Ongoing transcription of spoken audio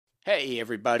Hey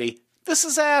everybody, this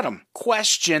is Adam.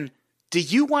 Question, do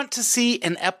you want to see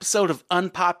an episode of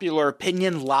Unpopular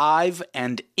Opinion live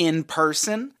and in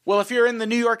person? Well, if you're in the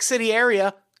New York City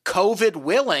area, COVID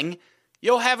willing,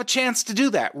 you'll have a chance to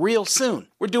do that real soon.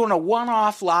 We're doing a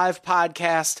one-off live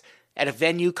podcast at a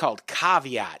venue called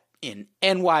Caveat in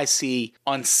NYC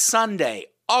on Sunday,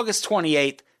 August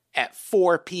 28th at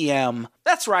 4 p.m.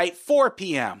 That's right, 4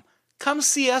 p.m. Come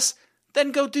see us,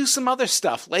 then go do some other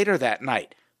stuff later that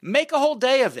night. Make a whole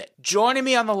day of it. Joining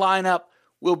me on the lineup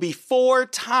will be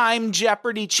four-time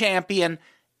Jeopardy champion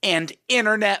and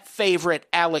internet favorite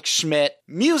Alex Schmidt,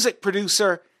 music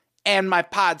producer, and my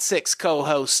Pod 6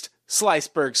 co-host,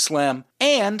 Sliceberg Slim,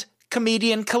 and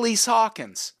comedian Khalees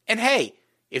Hawkins. And hey,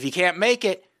 if you can't make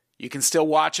it, you can still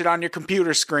watch it on your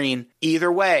computer screen.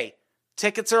 Either way,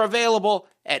 tickets are available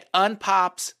at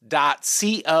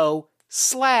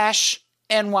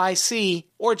unpops.co/NYC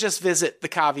or just visit the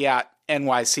Caveat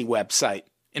NYC website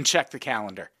and check the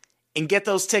calendar. And get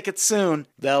those tickets soon.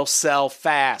 They'll sell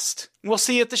fast. We'll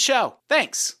see you at the show.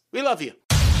 Thanks. We love you.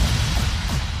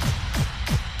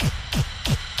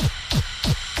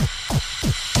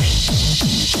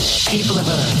 People of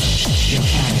Earth, your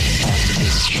planet has to be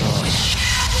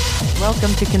destroyed.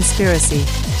 Welcome to Conspiracy,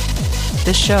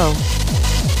 the show,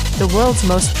 the world's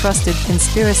most trusted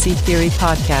conspiracy theory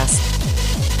podcast,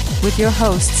 with your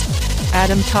hosts,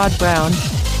 Adam Todd Brown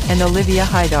and Olivia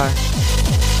Haidar.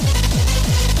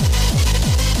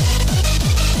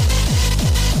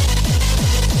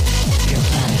 Your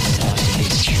planet has to be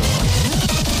destroyed.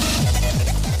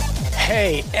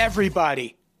 Hey,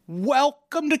 everybody.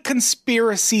 Welcome to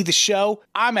Conspiracy, the show.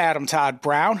 I'm Adam Todd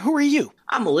Brown. Who are you?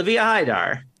 I'm Olivia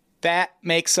Haidar. That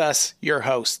makes us your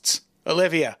hosts.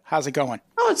 Olivia, how's it going?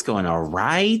 Oh, it's going all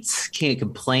right. Can't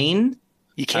complain.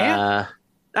 You can't?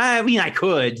 I mean, I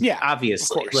could. Yeah,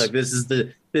 obviously. of course. Look, this is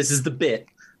the bit,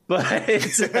 but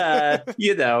it's it's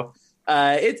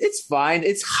fine.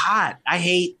 It's hot. I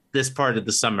hate this part of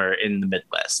the summer in the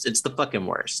Midwest. It's the fucking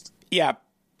worst. Yeah,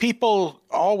 people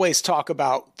always talk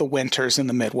about the winters in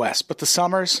the Midwest, but the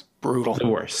summers, brutal. The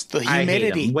worst. The I hate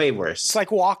humidity, them. Way worse. It's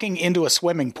like walking into a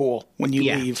swimming pool when you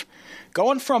leave.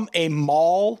 Going from a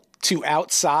mall to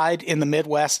outside in the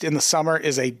Midwest in the summer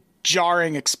is a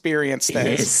jarring experience that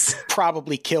has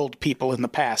probably killed people in the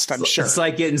past, I'm sure. It's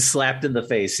like getting slapped in the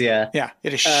face, yeah. Yeah,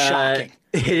 it is shocking.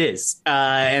 It is.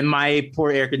 And my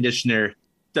poor air conditioner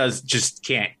just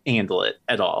can't handle it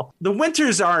at all. The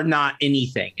winters are not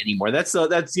anything anymore. That's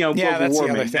global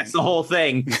warming. That's the whole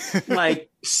thing. Like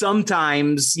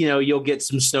sometimes, you'll get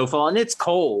some snowfall and it's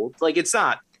cold. Like it's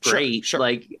not great. Sure.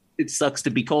 Like it sucks to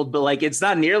be cold, but like it's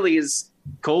not nearly as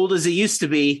cold as it used to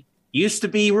be. Used to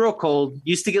be real cold.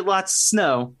 Used to get lots of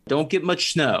snow. Don't get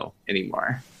much snow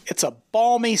anymore. It's a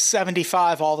balmy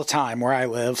 75 all the time where I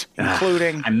live,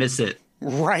 including I miss it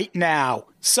right now.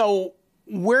 So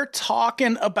we're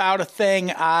talking about a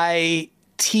thing I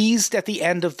teased at the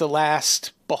end of the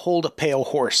last Behold a Pale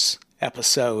Horse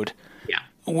episode. Yeah.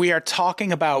 We are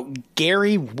talking about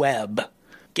Gary Webb.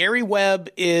 Gary Webb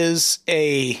is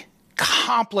a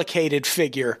complicated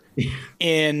figure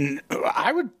in,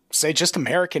 I would say, just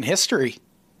American history.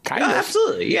 Kind of.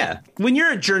 Absolutely, yeah. When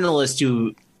you're a journalist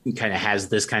who kind of has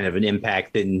this kind of an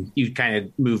impact, then you kind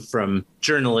of move from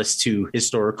journalist to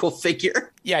historical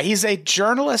figure. Yeah, he's a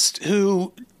journalist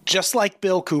who, just like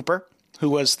Bill Cooper,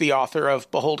 who was the author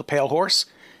of Behold a Pale Horse,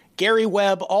 Gary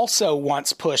Webb also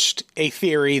once pushed a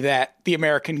theory that the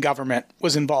American government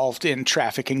was involved in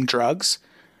trafficking drugs.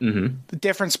 Mm-hmm. The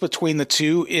difference between the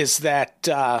two is that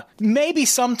maybe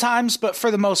sometimes, but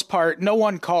for the most part, no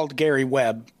one called Gary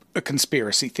Webb a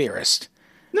conspiracy theorist.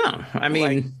 No, I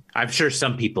mean, I'm sure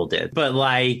some people did, but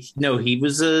no, he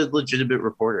was a legitimate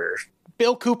reporter.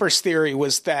 Bill Cooper's theory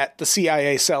was that the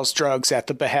CIA sells drugs at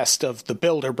the behest of the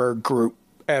Bilderberg Group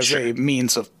as a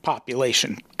means of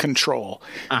population control.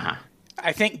 Uh-huh.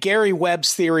 I think Gary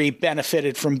Webb's theory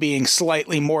benefited from being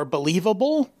slightly more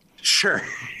believable. Sure.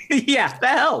 Yeah,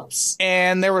 that helps.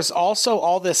 And there was also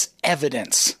all this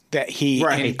evidence that he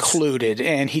included,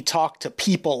 and he talked to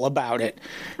people about it.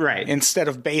 Right. Instead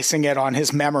of basing it on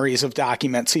his memories of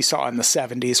documents he saw in the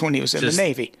 70s when he was in the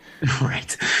Navy.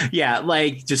 Right. Yeah,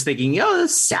 like just thinking,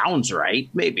 this sounds right,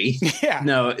 maybe. Yeah.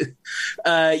 No.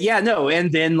 No.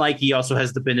 And then he also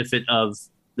has the benefit of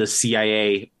the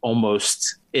CIA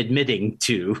almost admitting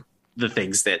to the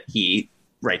things that he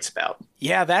writes about.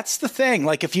 Yeah, that's the thing.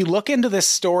 If you look into this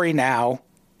story now,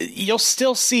 you'll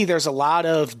still see there's a lot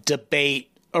of debate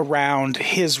around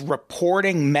his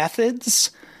reporting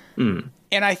methods. And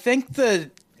I think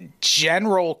the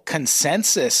general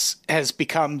consensus has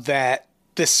become that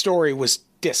this story was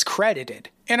discredited.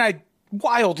 And I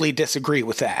wildly disagree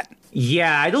with that.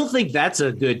 Yeah, I don't think that's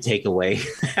a good takeaway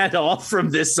at all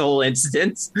from this whole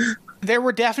incident. There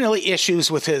were definitely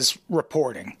issues with his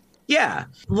reporting. Yeah,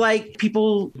 like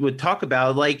people would talk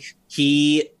about, like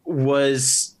he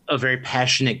was a very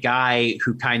passionate guy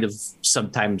who kind of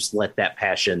sometimes let that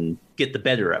passion get the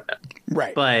better of him.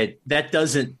 Right. But that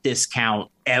doesn't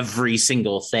discount every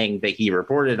single thing that he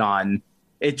reported on.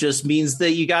 It just means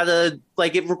that you gotta,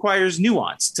 like, it requires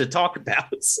nuance to talk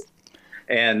about.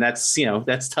 And that's,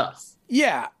 that's tough.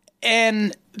 Yeah.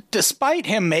 And despite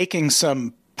him making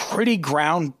some pretty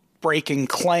groundbreaking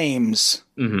claims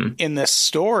in this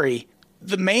story,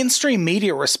 the mainstream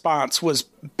media response was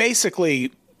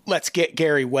basically, let's get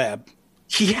Gary Webb.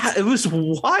 Yeah, it was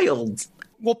wild.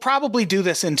 We'll probably do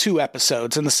this in 2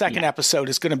 episodes, and the second episode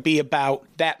is going to be about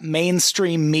that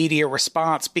mainstream media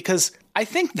response, because I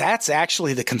think that's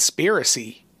actually the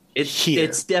conspiracy.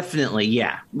 It's definitely,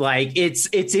 like it's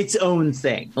its own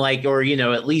thing, like, or,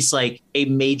 at least like a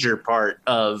major part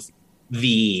of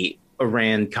the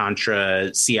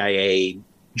Iran-Contra CIA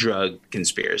drug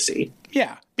conspiracy.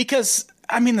 Yeah, because,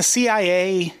 I mean, the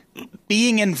CIA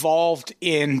being involved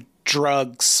in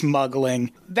drug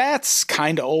smuggling, that's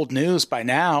kind of old news by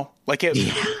now. Like,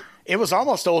 it was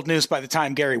almost old news by the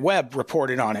time Gary Webb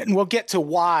reported on it. And we'll get to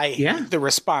why the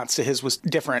response to his was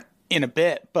different in a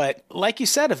bit. But like you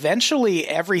said, eventually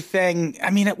everything, I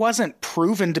mean, it wasn't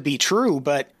proven to be true,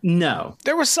 but no,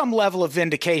 there was some level of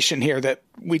vindication here that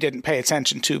we didn't pay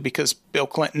attention to because Bill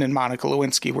Clinton and Monica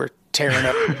Lewinsky were tearing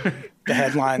up the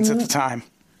headlines at the time.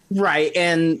 Right.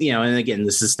 And, and again,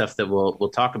 this is stuff that we'll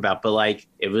talk about, but like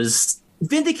it was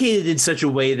vindicated in such a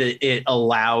way that it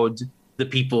allowed the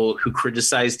people who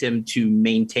criticized him to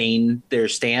maintain their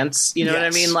stance. You know what I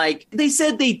mean? Like, they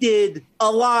said they did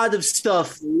a lot of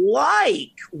stuff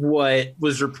like what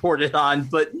was reported on,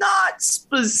 but not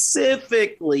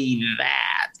specifically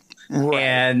that. Right.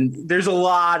 And there's a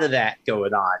lot of that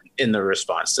going on in the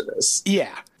response to this.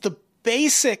 Yeah. The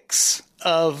basics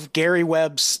of Gary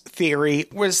Webb's theory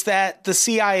was that the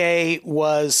CIA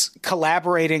was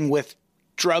collaborating with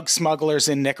drug smugglers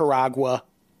in Nicaragua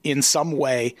in some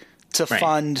way to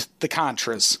fund the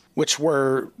Contras, which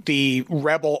were the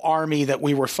rebel army that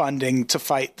we were funding to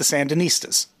fight the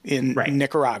Sandinistas in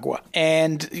Nicaragua.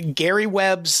 And Gary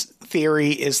Webb's theory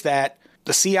is that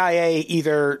the CIA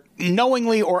either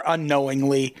knowingly or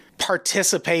unknowingly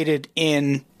participated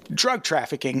in drug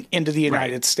trafficking into the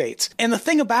United States. And the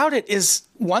thing about it is,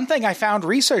 one thing I found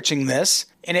researching this,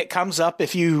 and it comes up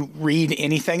if you read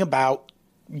anything about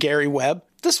Gary Webb,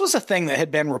 this was a thing that had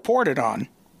been reported on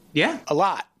a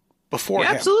lot before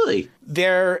him. Absolutely.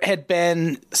 There had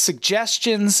been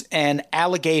suggestions and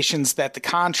allegations that the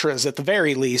Contras, at the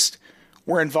very least,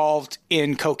 were involved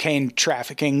in cocaine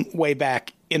trafficking way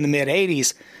back in the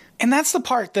mid-'80s. And that's the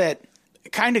part that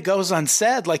kind of goes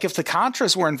unsaid. Like, if the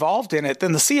Contras were involved in it,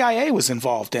 then the CIA was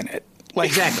involved in it. Like,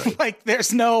 exactly. Like,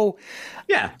 there's no...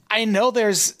 Yeah. I know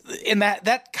there's... And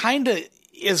that kind of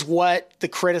is what the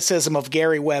criticism of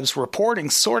Gary Webb's reporting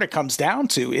sort of comes down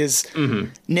to, is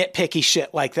nitpicky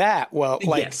shit like that. Well,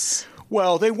 like...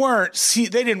 Well, they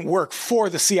didn't work for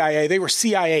the CIA. They were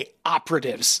CIA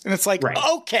operatives. And it's like,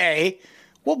 okay,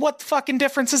 well, what the fucking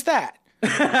difference is that?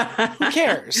 Who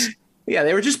cares? Yeah,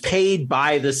 they were just paid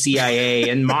by the CIA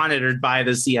and monitored by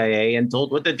the CIA and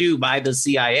told what to do by the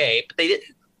CIA, but they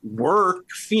didn't work.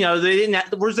 They didn't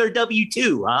have, where's their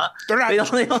W-2, huh?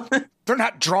 They're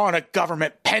not drawing a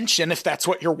government pension, if that's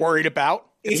what you're worried about.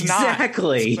 It's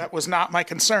exactly. That was not my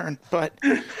concern, but...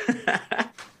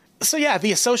 So yeah,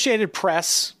 the Associated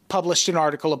Press published an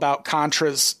article about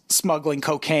Contras smuggling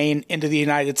cocaine into the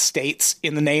United States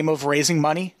in the name of raising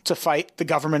money to fight the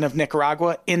government of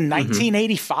Nicaragua in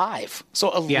 1985.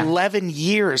 So 11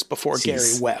 years before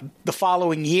Gary Webb. The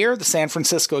following year, the San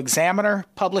Francisco Examiner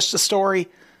published a story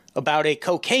about a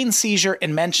cocaine seizure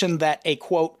and mentioned that a,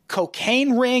 quote,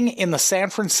 cocaine ring in the San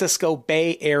Francisco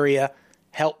Bay Area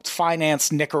helped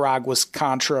finance Nicaragua's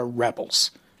Contra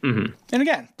rebels. And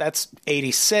again, that's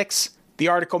 86. The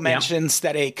article mentions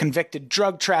that a convicted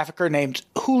drug trafficker named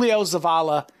Julio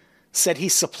Zavala said he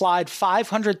supplied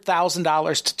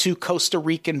 $500,000 to 2 Costa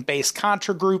Rican-based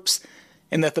Contra groups,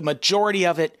 and that the majority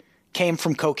of it came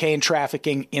from cocaine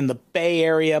trafficking in the Bay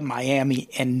Area, Miami,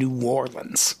 and New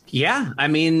Orleans. Yeah, I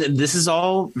mean, this is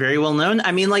all very well known.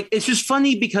 I mean, like, it's just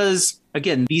funny because,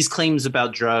 again, these claims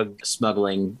about drug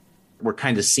smuggling were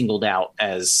kind of singled out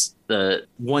as the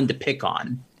one to pick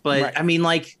on. But I mean,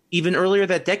 like, even earlier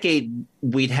that decade,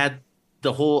 we'd had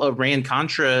the whole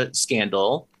Iran-Contra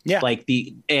scandal. Yeah.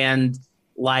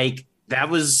 That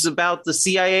was about the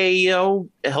CIA,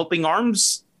 helping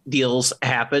arms deals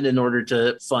happen in order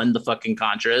to fund the fucking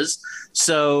Contras.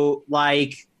 So,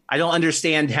 like, I don't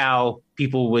understand how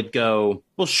people would go,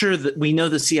 well, sure, that we know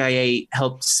the CIA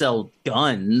helped sell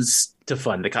guns to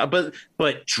fund the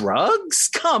but drugs?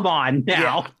 Come on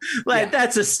now.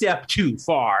 That's a step too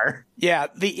far. Yeah,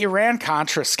 the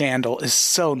Iran-Contra scandal is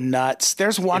so nuts.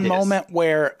 There's one moment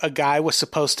where a guy was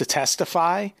supposed to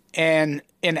testify, and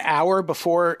an hour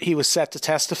before he was set to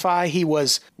testify, he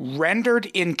was rendered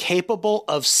incapable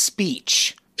of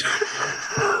speech.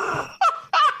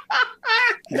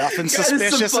 Nothing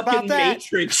suspicious about that.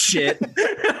 Matrix shit.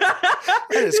 That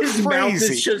is His crazy. mouth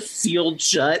is just sealed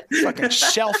shut. Fucking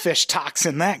shellfish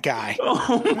toxin, that guy.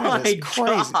 Oh my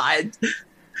God.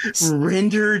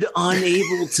 Rendered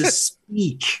unable to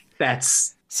speak.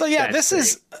 That's this great.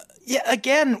 is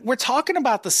again, we're talking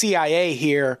about the CIA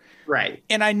here. Right.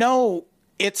 And I know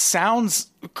it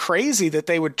sounds crazy that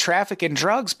they would traffic in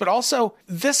drugs, but also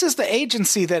this is the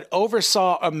agency that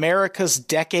oversaw America's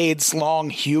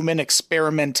decades-long human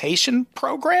experimentation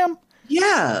program.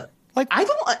 Yeah. Like, I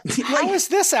don't. How is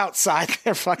this outside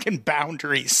their fucking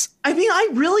boundaries? I mean, I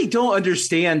really don't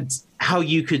understand how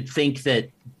you could think that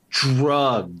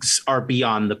drugs are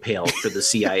beyond the pale for the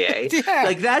CIA. Yeah.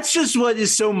 Like, that's just what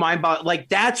is so mind-boggling. Like,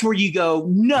 that's where you go,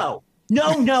 no.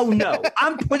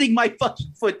 I'm putting my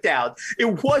fucking foot down.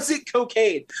 It wasn't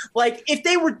cocaine. Like, if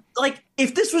they were, like,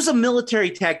 if this was a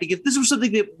military tactic, if this was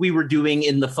something that we were doing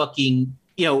in the fucking,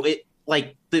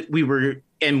 that we were,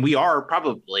 and we are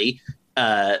probably,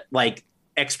 like,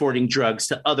 exporting drugs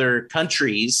to other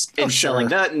countries and selling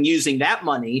that and using that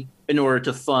money in order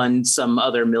to fund some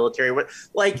other military.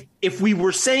 Like, if we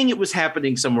were saying it was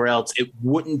happening somewhere else, it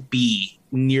wouldn't be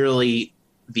nearly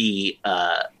the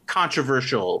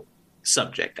controversial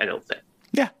subject, I don't think.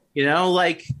 Yeah.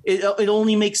 Like, it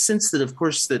only makes sense that, of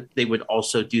course, that they would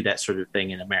also do that sort of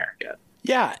thing in America.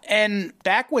 Yeah. And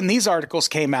back when these articles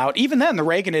came out, even then the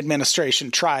Reagan administration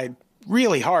tried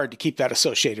really hard to keep that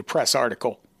Associated Press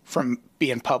article from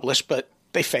being published, but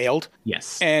they failed.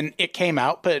 Yes. And it came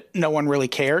out, but no one really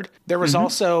cared. There was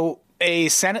also a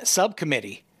Senate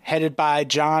subcommittee headed by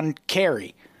John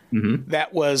Kerry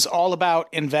that was all about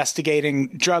investigating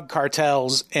drug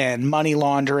cartels and money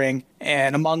laundering.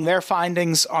 And among their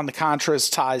findings on the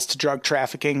Contras' ties to drug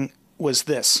trafficking was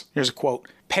this. Here's a quote.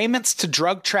 Payments to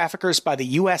drug traffickers by the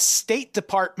U.S. State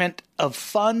Department of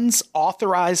funds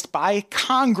authorized by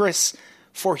Congress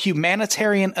for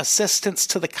humanitarian assistance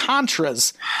to the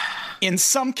Contras, in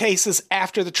some cases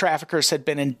after the traffickers had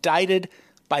been indicted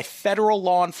by federal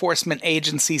law enforcement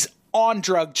agencies on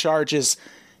drug charges,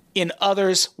 in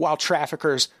others while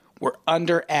traffickers were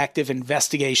under active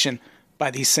investigation by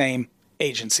these same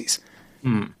agencies.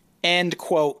 End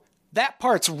quote. That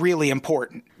part's really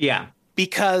important. Yeah.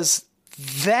 Because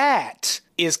that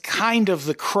is kind of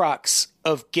the crux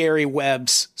of Gary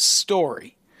Webb's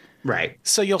story. Right.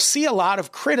 So you'll see a lot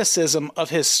of criticism of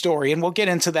his story, and we'll get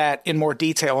into that in more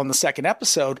detail in the second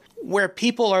episode, where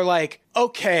people are like,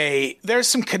 okay, there's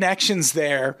some connections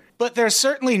there, but there's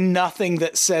certainly nothing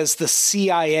that says the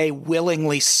CIA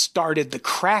willingly started the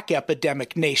crack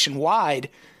epidemic nationwide.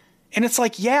 And it's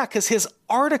like, yeah, because his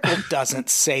article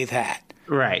doesn't say that.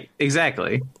 Right.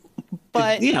 Exactly.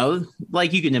 But,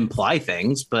 like, you can imply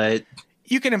things, but...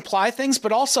 You can imply things,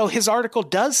 but also his article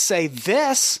does say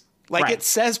this. Like, It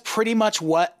says pretty much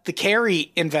what the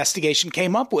Kerry investigation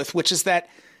came up with, which is that,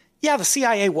 yeah, the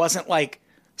CIA wasn't, like,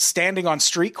 standing on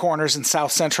street corners in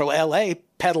South Central L.A.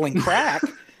 peddling crack.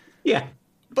 Yeah.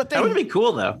 But that would be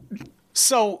cool, though.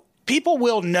 So people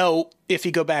will note, if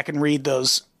you go back and read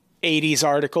those 80s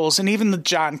articles and even the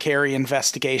John Kerry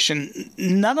investigation,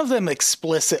 none of them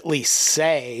explicitly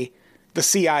say the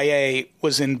CIA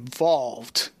was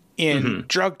involved in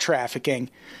drug trafficking.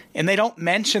 And they don't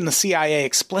mention the CIA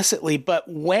explicitly, but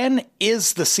when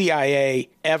is the CIA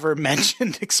ever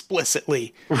mentioned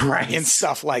explicitly in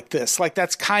stuff like this? Like,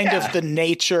 that's kind of the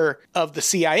nature of the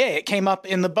CIA. It came up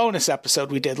in the bonus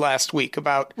episode we did last week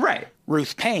about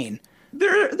Ruth Paine.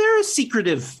 They're a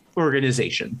secretive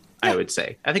organization, I would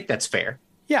say. I think that's fair.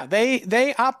 Yeah,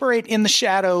 they operate in the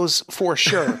shadows for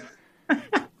sure.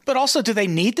 But also, do they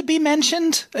need to be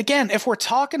mentioned? Again, if we're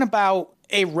talking about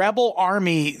a rebel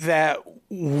army that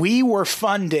we were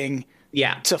funding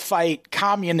to fight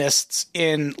communists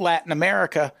in Latin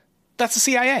America, that's the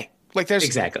CIA. Like, there's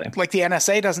exactly, like, the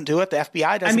NSA doesn't do it, the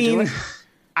FBI doesn't do it.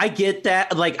 I get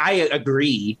that. Like, I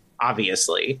agree,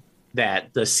 obviously,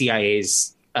 that the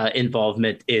CIA's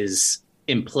involvement is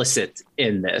implicit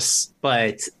in this,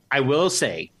 but I will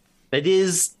say that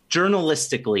is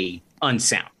journalistically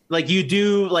unsound. Like, you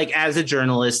do, like, as a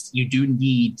journalist, you do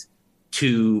need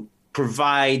to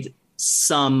provide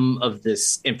some of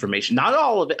this information, not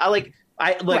all of it.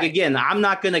 Again, I'm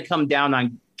not going to come down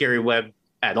on Gary Webb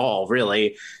at all,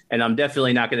 really. And I'm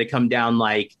definitely not going to come down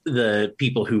like the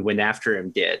people who went after him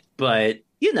did. But,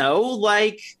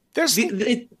 there's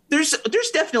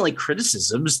definitely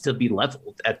criticisms to be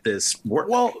leveled at this work.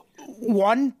 Well,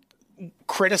 one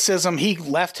criticism he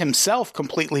left himself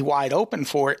completely wide open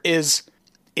for is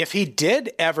if he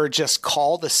did ever just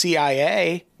call the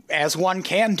CIA, as one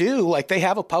can do, like they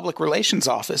have a public relations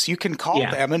office, you can call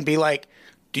them and be like,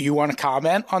 do you want to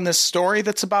comment on this story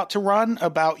that's about to run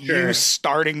about you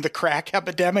starting the crack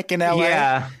epidemic in LA?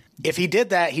 Yeah. If he did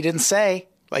that, he didn't say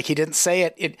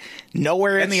it.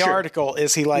 Nowhere in the article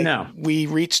is he like, no, we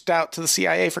reached out to the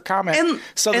CIA for comment.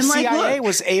 So the CIA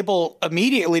was able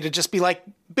immediately to just be like,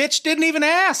 bitch didn't even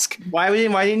ask. Why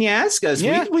didn't you ask us?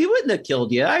 Yeah. We wouldn't have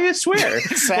killed you. I swear.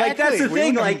 Exactly. Like, that's the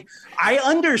thing. Like, I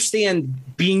understand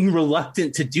being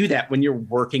reluctant to do that when you're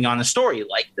working on a story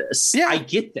like this. Yeah. I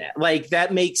get that. Like,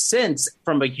 that makes sense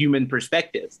from a human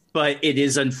perspective. But it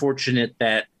is unfortunate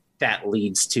that that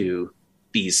leads to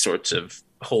these sorts of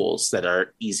holes that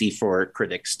are easy for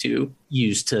critics to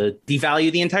use to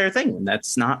devalue the entire thing. And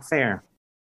that's not fair.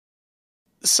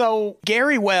 So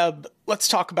Gary Webb, let's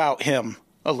talk about him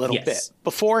a little bit.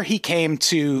 Before he came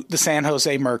to the San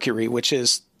Jose Mercury, which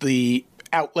is the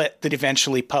outlet that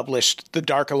eventually published the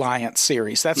Dark Alliance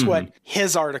series. That's what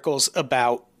his articles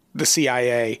about the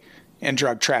CIA and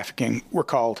drug trafficking were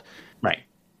called. Right.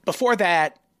 Before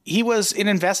that, he was an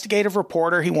investigative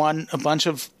reporter. He won a bunch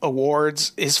of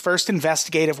awards. His first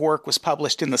investigative work was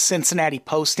published in the Cincinnati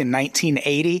Post in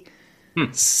 1980.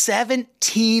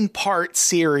 17-part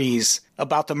series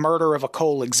about the murder of a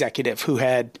coal executive who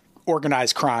had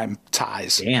organized crime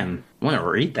ties. Damn, I want to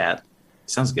read that.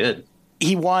 Sounds good.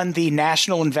 He won the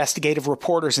National Investigative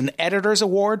Reporters and Editors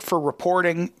Award for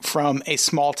reporting from a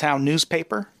small town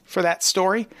newspaper for that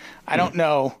story. I don't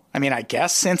know. I mean, I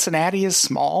guess Cincinnati is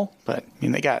small, but I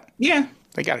mean, they got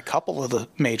a couple of the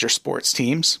major sports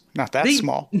teams. Not that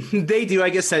small. They do. I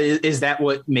guess is that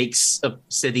what makes a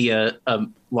city a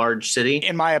large city?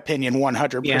 In my opinion,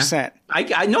 100%. Yeah.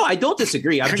 I know. I don't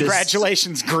disagree.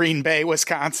 Congratulations, Green Bay,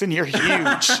 Wisconsin. You're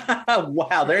huge.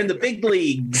 Wow. They're in the big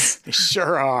leagues. They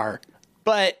sure are.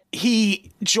 But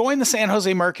he joined the San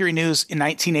Jose Mercury News in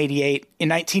 1988. In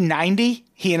 1990,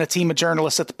 he and a team of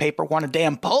journalists at the paper won a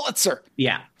damn Pulitzer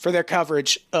for their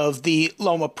coverage of the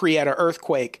Loma Prieta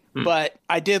earthquake. But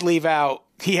I did leave out,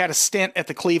 he had a stint at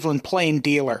the Cleveland Plain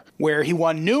Dealer, where he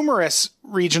won numerous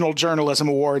regional journalism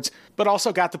awards, but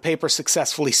also got the paper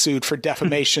successfully sued for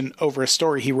defamation over a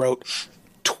story he wrote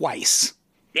twice.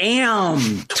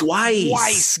 Damn, twice.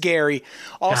 Twice, Gary.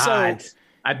 Also, God.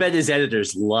 I bet his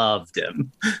editors loved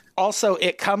him. Also,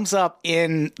 it comes up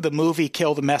in the movie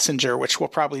Kill the Messenger, which we'll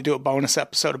probably do a bonus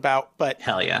episode about. But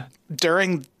hell yeah.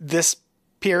 During this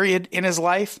period in his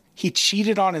life, he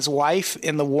cheated on his wife,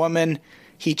 and the woman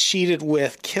he cheated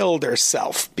with killed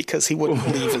herself because he wouldn't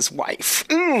leave his wife.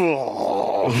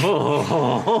 Awkward.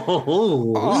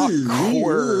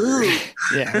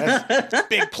 Yeah, that's a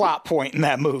big plot point in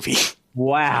that movie.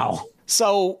 Wow.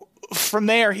 So from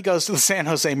there, he goes to the San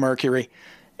Jose Mercury.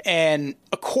 And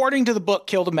according to the book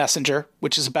Kill the Messenger,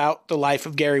 which is about the life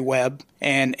of Gary Webb,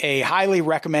 and a highly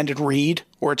recommended read,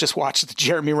 or just watch the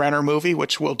Jeremy Renner movie,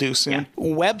 which we'll do soon,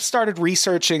 Webb started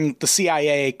researching the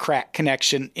CIA crack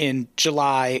connection in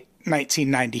July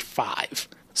 1995.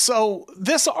 So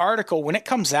this article, when it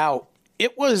comes out,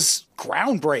 it was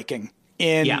groundbreaking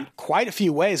in quite a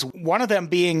few ways. One of them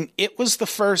being it was the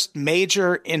first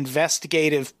major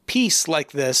investigative piece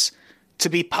like this to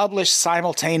be published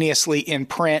simultaneously in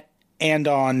print and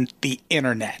on the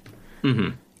internet,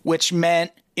 which meant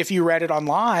if you read it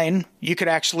online, you could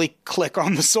actually click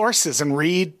on the sources and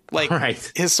read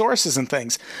his sources and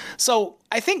things. So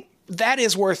I think that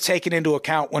is worth taking into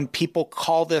account when people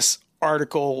call this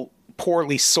article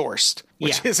poorly sourced,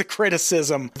 which is a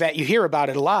criticism that you hear about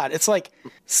it a lot. It's like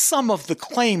some of the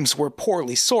claims were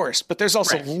poorly sourced, but there's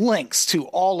also links to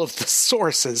all of the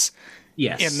sources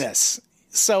in this.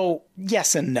 So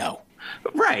yes and no.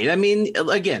 Right. I mean,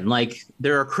 again, like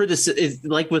there are criticisms,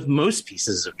 like with most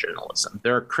pieces of journalism,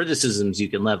 there are criticisms you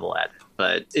can level at it,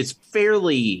 but it's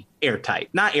fairly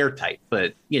airtight. Not airtight,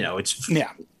 but it's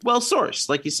well sourced,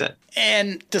 like you said.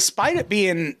 And despite it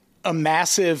being a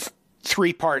massive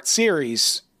 3-part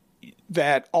series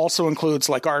that also includes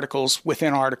like articles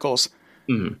within articles,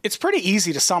 it's pretty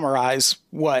easy to summarize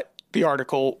what the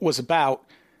article was about.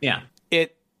 Yeah.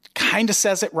 It kind of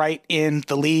says it right in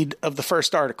the lead of the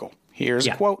first article. Here's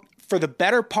a quote. For the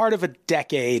better part of a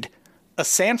decade, a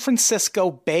San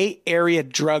Francisco Bay Area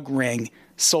drug ring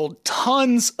sold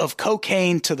tons of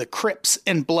cocaine to the Crips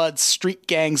and Bloods street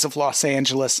gangs of Los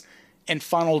Angeles, and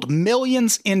funneled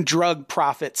millions in drug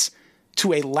profits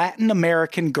to a Latin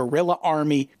American guerrilla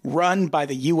army run by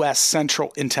the U.S.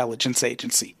 Central Intelligence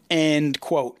Agency. End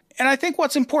quote. And I think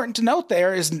what's important to note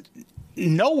there is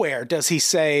nowhere does he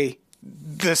say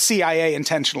the CIA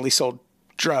intentionally sold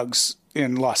drugs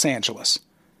in Los Angeles.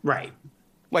 Right.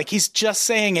 Like, he's just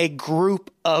saying a group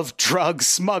of drug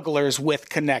smugglers with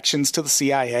connections to the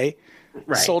CIA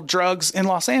sold drugs in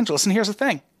Los Angeles. And here's the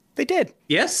thing. They did.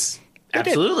 Yes,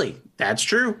 absolutely. That's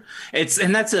true.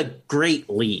 And that's a great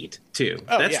lead, too.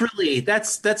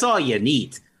 That's all you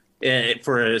need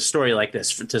for a story like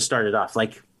this to start it off.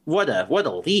 Like, what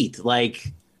a lead.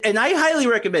 Like, and I highly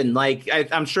recommend, like,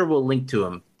 I'm sure we'll link to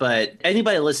them, but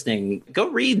anybody listening, go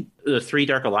read the 3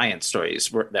 Dark Alliance stories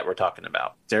that we're talking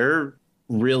about. They're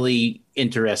really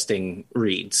interesting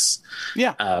reads.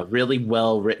 Yeah. Really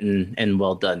well written and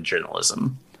well done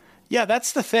journalism. Yeah,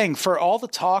 that's the thing. For all the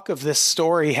talk of this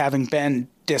story having been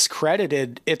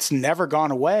discredited, it's never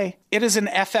gone away. It is an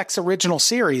FX original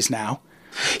series now.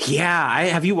 Yeah.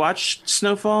 Have you watched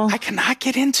Snowfall? I cannot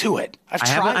get into it. I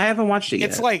haven't watched it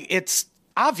yet. It's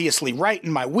obviously right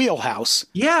in my wheelhouse.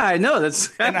 Yeah, I know. That's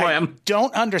why I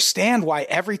don't understand why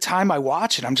every time I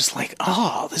watch it, I'm just like,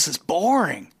 oh, this is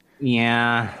boring.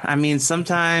 Yeah, I mean,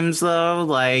 sometimes though,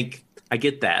 like, I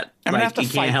get that. I'm gonna have to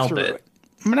fight through it.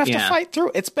 I'm gonna have to fight through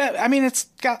it. It's been, I mean, it's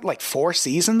got like 4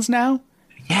 seasons now.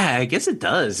 Yeah, I guess it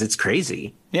does. It's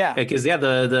crazy. Yeah, because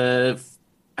the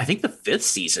I think the 5th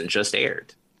season just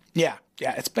aired. Yeah,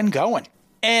 it's been going.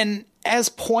 And as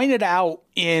pointed out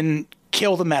in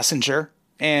Kill the Messenger,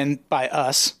 and by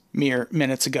us mere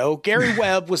minutes ago, Gary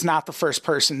Webb was not the first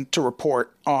person to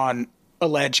report on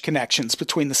alleged connections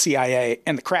between the CIA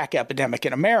and the crack epidemic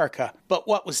in America. But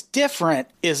what was different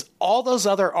is all those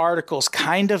other articles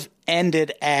kind of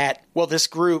ended at, well, this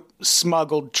group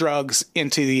smuggled drugs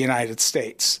into the United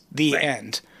States. The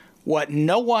end. What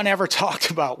no one ever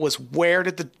talked about was, where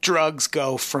did the drugs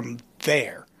go from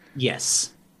there?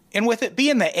 Yes. And with it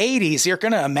being the 80s, you're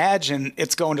going to imagine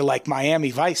it's going to like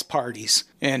Miami Vice parties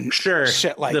and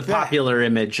shit like that. The popular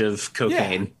image of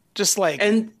cocaine. Yeah, just like...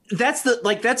 And that's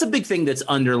a big thing that's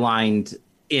underlined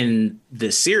in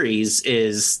this series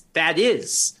is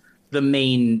the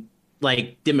main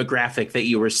like demographic that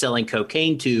you were selling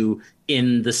cocaine to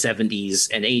in the 70s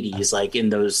and 80s, like in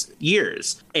those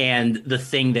years. And the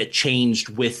thing that changed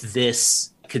with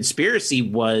this conspiracy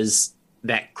was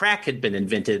that crack had been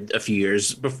invented a few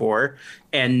years before,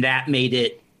 and that made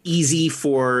it easy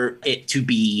for it to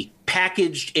be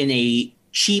packaged in a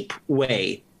cheap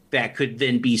way that could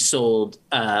then be sold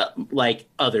like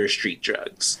other street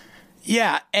drugs.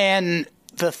 Yeah, and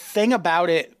the thing about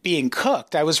it being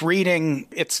cooked, I was reading,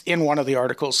 it's in one of the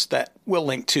articles that we'll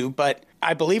link to, but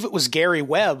I believe it was Gary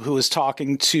Webb who was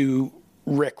talking to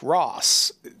Rick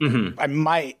Ross. Mm-hmm. I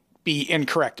might be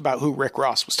incorrect about who Rick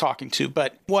Ross was talking to,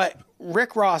 but what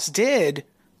Rick Ross did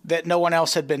that no one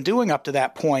else had been doing up to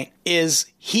that point is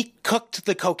he cooked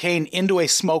the cocaine into a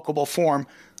smokable form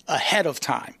ahead of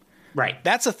time. Right.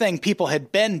 That's a thing people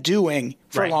had been doing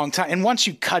for a long time. And once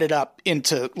you cut it up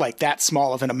into like that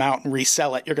small of an amount and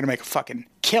resell it, you're going to make a fucking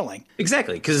killing.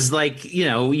 Exactly. Because like, you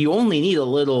know, you only need a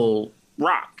little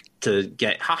rock to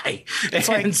get high.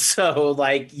 And so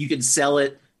like you could sell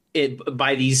it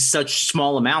by these such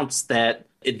small amounts that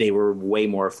they were way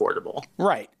more affordable.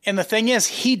 Right. And the thing is,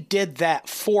 he did that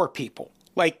for people.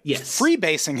 Like,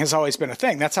 freebasing has always been a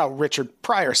thing. That's how Richard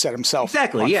Pryor set himself on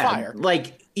fire.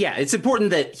 Like, yeah, it's important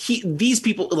that these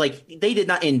people, like, they did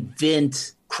not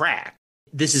invent crack.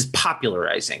 This is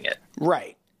popularizing it.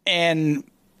 Right. And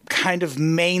kind of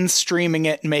mainstreaming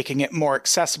it and making it more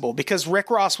accessible. Because Rick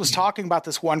Ross was talking about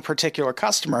this one particular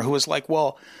customer who was like,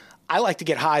 well, I like to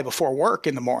get high before work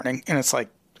in the morning. And it's like,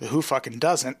 who fucking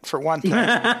doesn't, for one thing?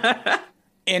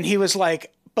 And he was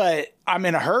like, but I'm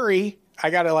in a hurry. I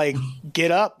got to like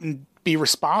get up and be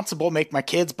responsible, make my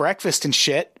kids breakfast and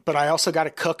shit. But I also got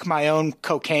to cook my own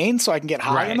cocaine so I can get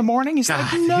high in the morning. He's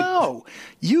like, no,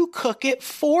 you cook it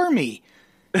for me.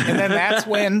 And then that's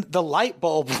when the light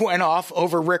bulb went off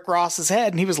over Rick Ross's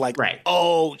head. And he was like,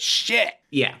 oh, shit.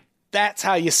 Yeah. That's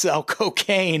how you sell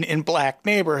cocaine in black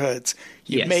neighborhoods.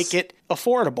 You make it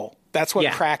affordable. That's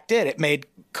what crack did. It made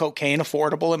cocaine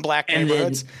affordable in black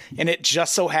neighborhoods. And it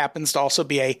just so happens to also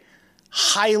be a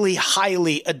highly,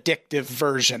 highly addictive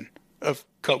version of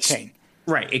cocaine.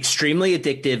 Right. Extremely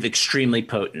addictive, extremely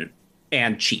potent,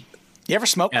 and cheap. You ever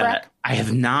smoke crack? I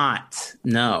have not.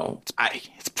 No.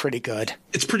 It's pretty good.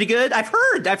 It's pretty good? I've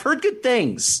heard good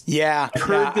things. Yeah. I've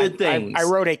heard good things. I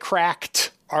wrote a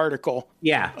cracked article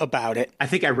about it. I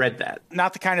think I read that.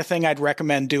 Not the kind of thing I'd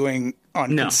recommend doing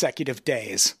on consecutive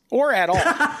days or at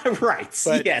all. Right.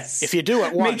 But yes. if you do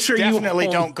it once, definitely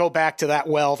don't go back to that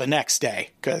well the next day,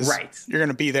 because you're going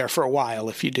to be there for a while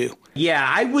if you do. Yeah,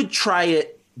 I would try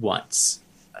it once.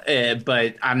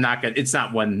 But I'm not going to, it's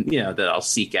not one, that I'll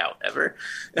seek out ever.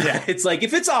 Yeah. It's like,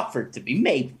 if it's offered to me,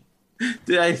 maybe.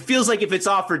 It feels like if it's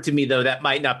offered to me, though, that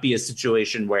might not be a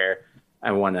situation where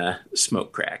I want to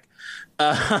smoke crack.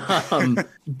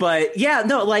 But yeah,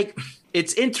 no, like,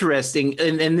 it's interesting.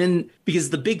 And then, because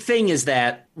the big thing is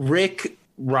that Rick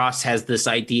Ross has this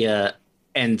idea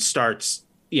and starts,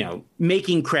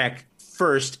 making crack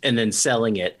first and then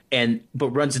selling it, but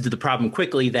runs into the problem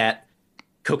quickly that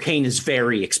cocaine is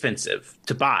very expensive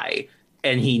to buy,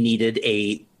 and he needed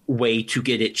a way to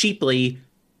get it cheaply.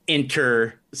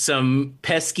 Enter some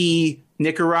pesky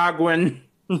Nicaraguan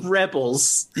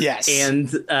rebels, and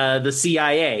the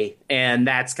CIA, and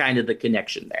that's kind of the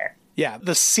connection there. Yeah,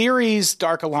 the series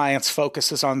Dark Alliance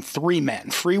focuses on 3 men.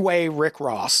 Freeway Rick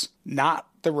Ross, not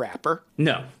the rapper.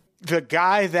 No. The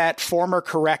guy that former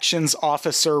corrections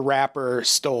officer rapper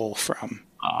stole from.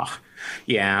 Oh,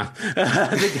 yeah.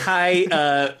 The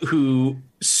guy who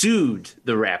sued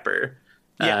the rapper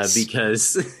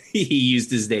because he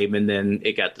used his name and then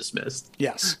it got dismissed.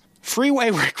 Yes. Freeway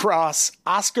Rick Ross,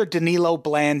 Oscar Danilo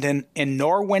Blandon, and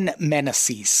Norwin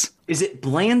Meneses. Is it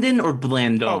Blandon or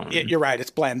Blandone? Oh, you're right.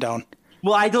 It's Blandone.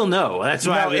 Well, I don't know. That's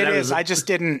why it is. I just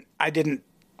didn't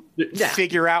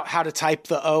figure out how to type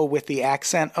the O with the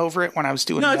accent over it when I was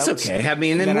doing notes. No, it's okay. I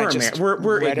mean, and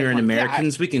we're ignorant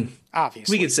Americans. We can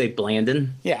obviously say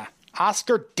Blandon. Yeah.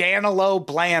 Oscar Danilo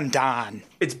Blandon.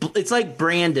 It's like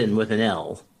Brandon with an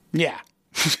L. Yeah,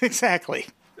 exactly.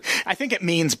 I think it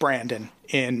means Brandon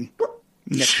in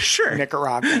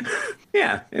Nicaragua.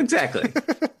 Yeah, exactly.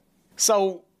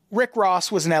 So Rick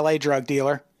Ross was an LA drug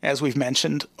dealer, as we've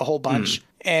mentioned a whole bunch.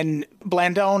 And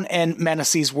Blandone and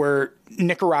Meneses were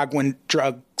Nicaraguan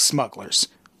drug smugglers.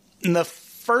 And the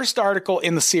first article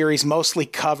in the series mostly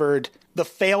covered the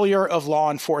failure of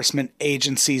law enforcement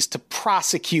agencies to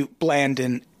prosecute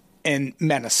Blandon and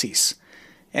Meneses,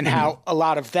 and how a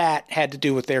lot of that had to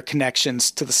do with their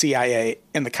connections to the CIA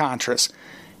and the Contras.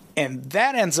 And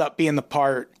that ends up being the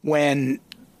part when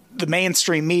the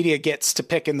mainstream media gets to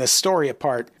picking this story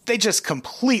apart. They just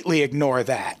completely ignore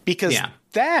that, because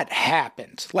that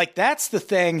happened. Like, that's the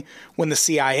thing when the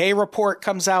CIA report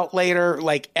comes out later.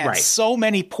 Like, at so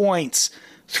many points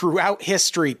throughout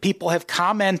history, people have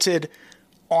commented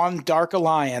on Dark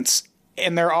Alliance,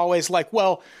 and they're always like,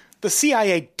 well, the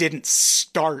CIA didn't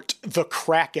start the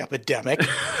crack epidemic.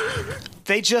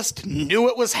 They just knew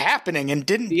it was happening and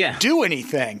didn't do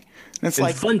anything. And it's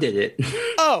like, funded it.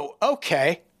 Oh,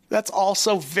 okay. That's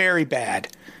also very bad.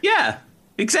 Yeah,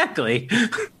 exactly.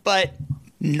 But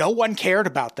no one cared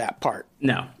about that part.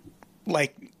 No.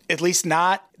 Like, at least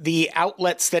not the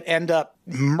outlets that end up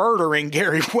murdering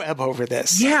Gary Webb over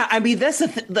this. Yeah, I mean, that's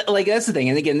the thing.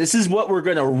 And again, this is what we're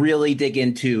going to really dig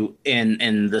into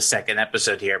in the second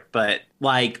episode here. But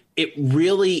like, it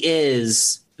really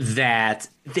is that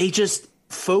they just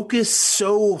focus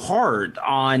so hard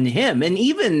on him. And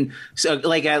even so,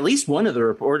 like, at least one of the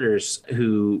reporters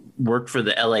who worked for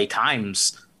the LA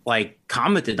Times, like,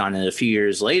 commented on it a few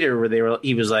years later, where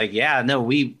he was like, yeah, no,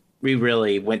 we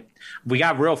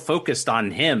got real focused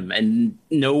on him, and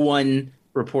no one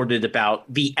reported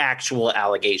about the actual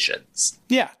allegations.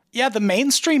 Yeah. Yeah, the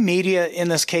mainstream media in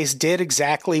this case did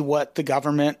exactly what the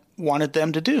government wanted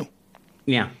them to do.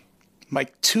 Yeah.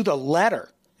 Like, to the letter.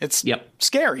 It's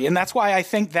scary. And that's why I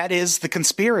think that is the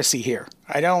conspiracy here.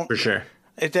 For sure.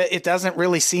 It doesn't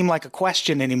really seem like a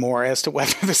question anymore as to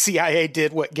whether the CIA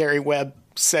did what Gary Webb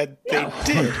said they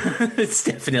did. It's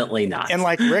definitely not. And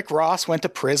like, Rick Ross went to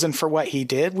prison for what he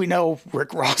did. We know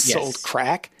Rick Ross sold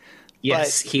crack.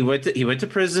 Yes, he went to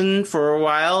prison for a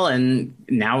while, and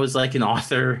now is like an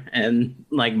author and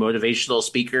like motivational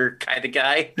speaker kind of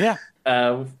guy. Yeah.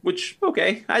 Which,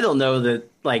 okay, I don't know that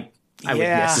like I would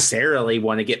necessarily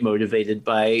want to get motivated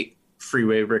by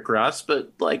Freeway Rick Ross,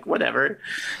 but like, whatever.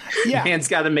 Yeah, man's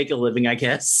got to make a living, I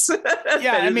guess.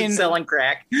 Yeah, I mean, selling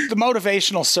crack. The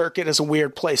motivational circuit is a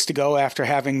weird place to go after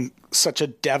having such a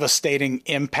devastating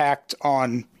impact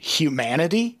on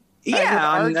humanity.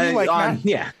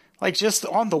 Yeah, like just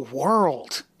on the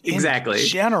world. Exactly. In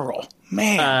general,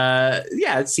 man.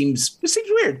 Yeah, it seems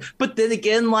weird, but then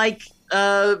again, like,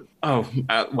 wow,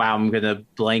 I'm gonna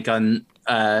blank on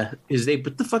his name,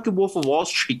 but the fucking Wolf of Wall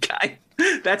Street guy.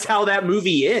 That's how that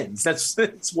movie ends.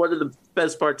 That's one of the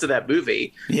best parts of that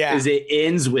movie. Yeah, is it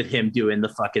ends with him doing the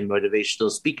fucking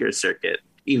motivational speaker circuit,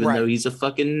 even though he's a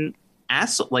fucking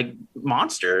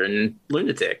monster and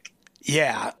lunatic.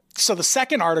 Yeah. So the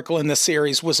second article in the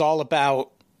series was all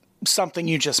about something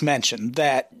you just mentioned,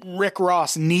 that Rick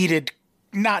Ross needed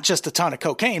not just a ton of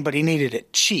cocaine, but he needed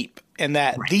it cheap. And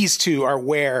that these two are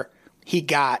where he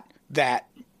got that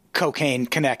cocaine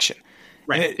connection.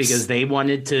 Right, because they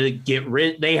wanted to get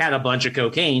rid. They had a bunch of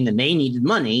cocaine and they needed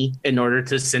money in order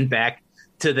to send back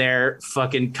to their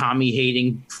fucking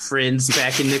commie-hating friends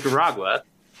back in Nicaragua.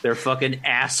 Their fucking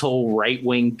asshole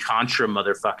right-wing Contra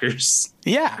motherfuckers.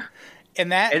 Yeah.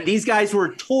 And these guys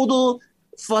were total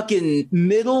fucking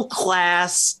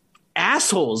middle-class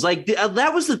assholes. Like,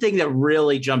 that was the thing that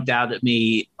really jumped out at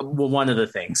me. Well, one of the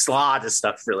things. A lot of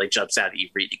stuff really jumps out at you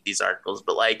reading these articles.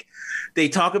 But, like, they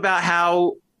talk about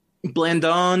how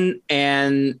Blandón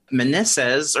and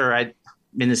Meneses,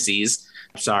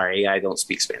 sorry, I don't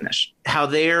speak Spanish, how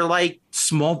they're like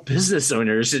small business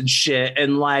owners and shit.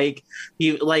 And like,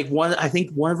 I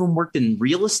think one of them worked in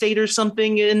real estate or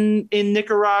something in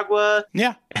Nicaragua.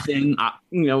 Yeah. And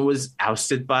then, was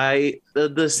ousted by the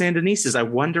Sandinistas. I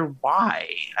wonder why.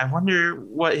 I wonder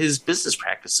what his business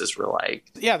practices were like.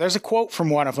 Yeah. There's a quote from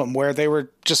one of them where they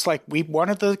were just like, we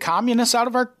wanted the communists out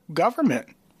of our government.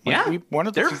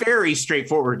 They're very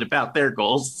straightforward about their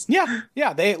goals. Yeah.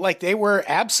 They were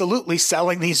absolutely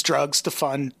selling these drugs to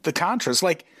fund the Contras.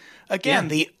 Like, again,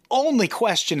 the only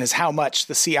question is how much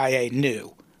the CIA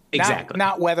knew. Exactly.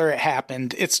 Not whether it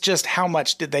happened. It's just how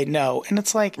much did they know? And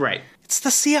it's like, it's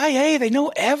the CIA. They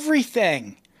know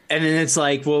everything. And then it's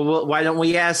like, well, why don't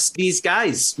we ask these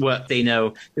guys what they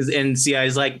know? And CIA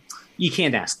is like, you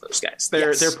can't ask those guys.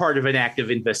 They're part of an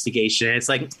active investigation. And it's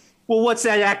like, well, what's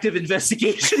that active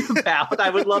investigation about? I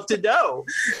would love to know.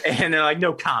 And they're like,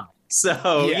 no comment.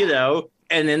 So,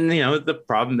 and then, the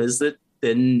problem is that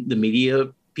then the media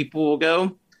people will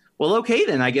go, well, okay,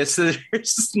 then I guess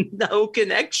there's no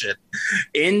connection.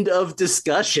 End of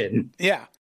discussion. Yeah.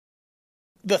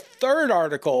 The third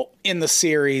article in the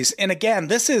series, and again,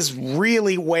 this is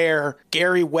really where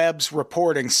Gary Webb's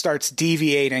reporting starts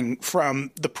deviating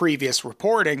from the previous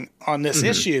reporting on this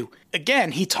issue.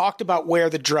 Again, he talked about where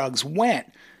the drugs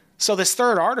went. So this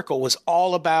third article was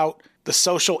all about the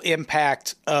social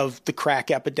impact of the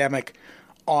crack epidemic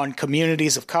on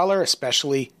communities of color,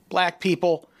 especially black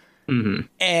people.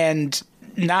 And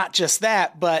not just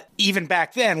that, but even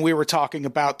back then we were talking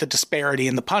about the disparity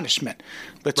in the punishment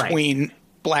between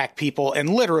black people and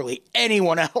literally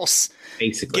anyone else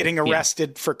basically getting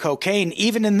arrested for cocaine.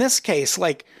 Even in this case,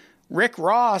 like Rick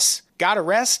Ross got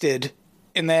arrested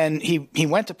and then he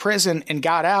went to prison and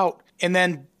got out. And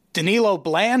then Danilo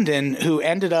Blandon, who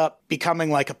ended up becoming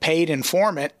like a paid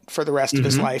informant for the rest of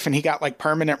his life, and he got like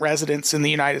permanent residence in the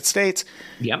United States.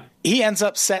 Yep. He ends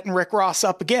up setting Rick Ross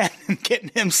up again and getting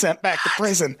him sent back to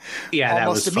prison. Yeah, that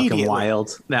was fucking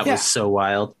wild. That was so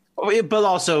wild. But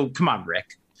also, come on,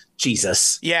 Rick.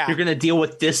 Jesus. Yeah. You're going to deal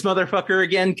with this motherfucker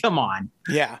again? Come on.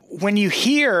 Yeah. When you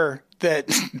hear that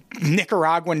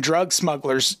Nicaraguan drug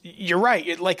smugglers, you're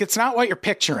right. Like, it's not what you're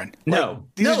picturing. No.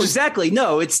 Exactly.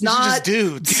 No, it's not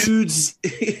dudes.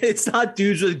 It's not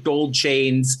dudes with gold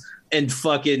chains and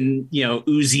fucking,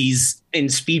 Uzis and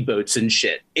speedboats and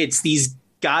shit. It's these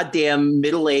goddamn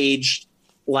middle-aged,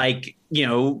 like,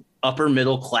 upper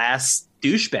middle class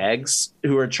douchebags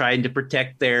who are trying to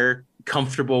protect their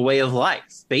comfortable way of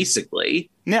life, basically.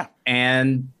 Yeah.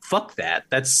 And fuck that.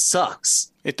 That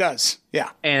sucks. It does.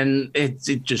 Yeah. And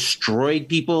it destroyed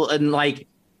people. And like,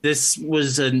 this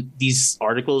was these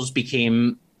articles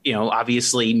became,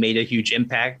 obviously made a huge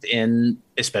impact in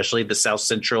especially the South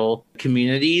Central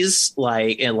communities,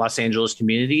 like in Los Angeles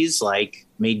communities, like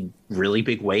made really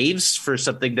big waves for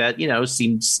something that,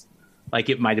 seems like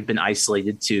it might have been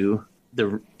isolated to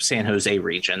the San Jose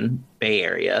region, Bay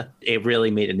Area. It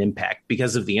really made an impact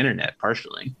because of the internet,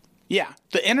 partially. Yeah.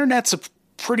 The internet's a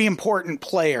pretty important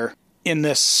player in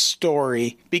this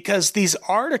story because these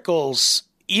articles,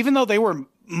 even though they were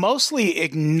mostly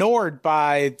ignored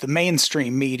by the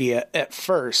mainstream media at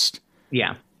first.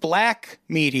 Yeah. Black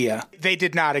media, they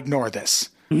did not ignore this.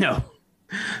 No,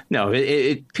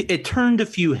 it turned a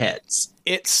few heads.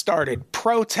 It started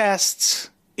protests.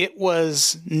 It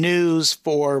was news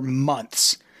for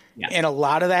months. Yeah. And a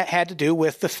lot of that had to do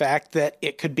with the fact that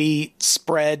it could be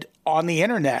spread on the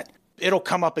internet. It'll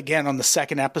come up again on the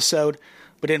second episode.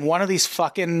 But in one of these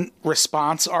fucking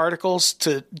response articles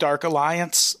to Dark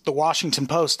Alliance, the Washington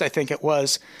Post, I think it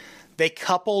was, they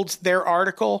coupled their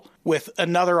article with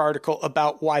another article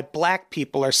about why black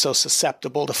people are so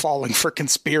susceptible to falling for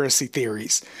conspiracy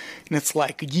theories. And it's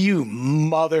like, you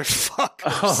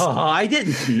motherfuckers. Oh, I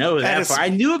didn't know that part. I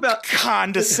knew about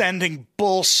condescending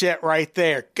bullshit right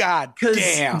there. God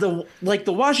damn.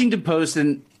 The Washington Post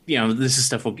and this is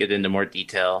stuff we'll get into more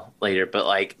detail later, but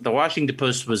like the Washington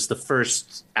Post was the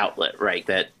first outlet, right,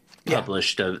 that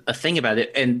published a thing about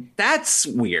it. And that's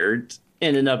weird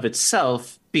in and of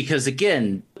itself, because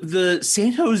again, the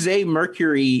San Jose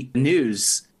Mercury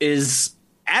News is,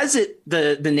 as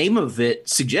the name of it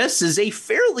suggests, is a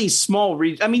fairly small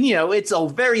region. I mean, it's a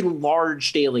very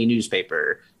large daily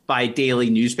newspaper by daily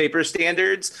newspaper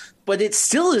standards, but it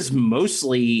still is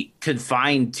mostly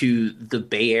confined to the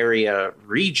Bay Area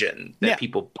region that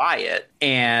people buy it.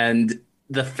 And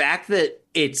the fact that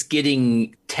it's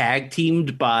getting tag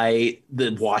teamed by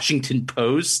the Washington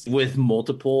Post with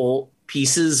multiple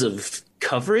pieces of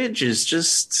coverage is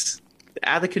just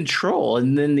out of control.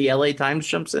 And then the LA Times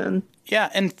jumps in. Yeah,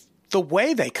 and the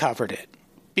way they covered it,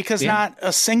 because not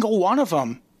a single one of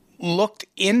them looked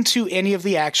into any of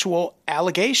the actual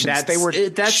allegations. They were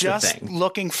just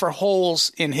looking for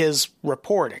holes in his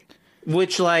reporting.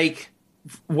 Which, like,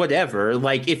 whatever.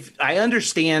 Like, if I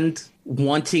understand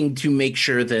wanting to make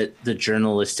sure that the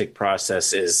journalistic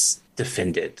process is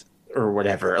defended or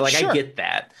whatever. Like, I get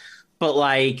that. But,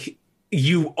 like,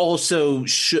 you also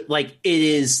should, like, it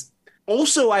is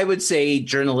also, I would say,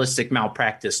 journalistic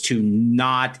malpractice to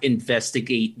not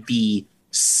investigate the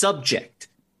subject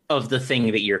of the thing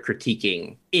that you're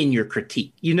critiquing in your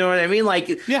critique. You know what I mean?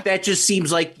 Like, that just seems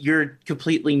like you're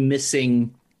completely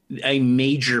missing a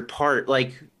major part.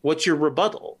 Like, what's your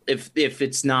rebuttal if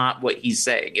it's not what he's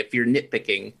saying? If you're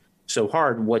nitpicking so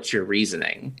hard, what's your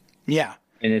reasoning? Yeah.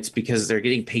 And it's because they're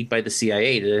getting paid by the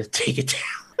CIA to take it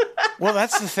down. Well,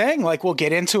 that's the thing. Like, we'll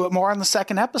get into it more on the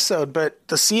second episode, but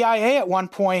the CIA at one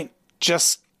point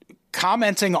just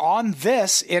commenting on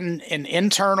this in an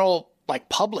internal like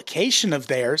publication of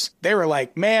theirs, they were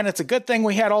like, man, it's a good thing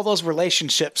we had all those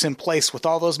relationships in place with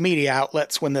all those media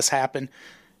outlets when this happened,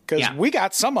 because we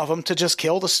got some of them to just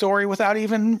kill the story without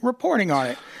even reporting on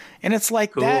it. And it's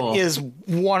like, that is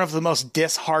one of the most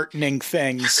disheartening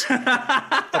things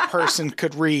a person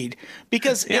could read,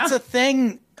 because it's a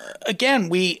thing. Again,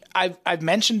 I've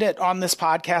mentioned it on this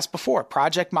podcast before.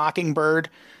 Project Mockingbird.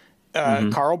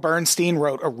 Carl Bernstein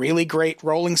wrote a really great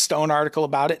Rolling Stone article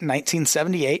about it in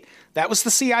 1978. That was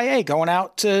the CIA going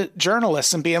out to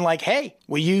journalists and being like, hey,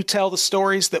 will you tell the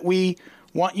stories that we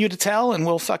want you to tell, and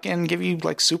we'll fucking give you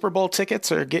like Super Bowl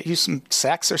tickets or get you some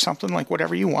sex or something, like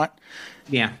whatever you want.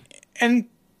 Yeah. And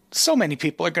so many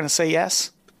people are going to say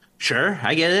yes. Sure,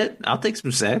 I get it. I'll take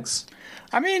some sex.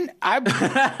 I mean, I'm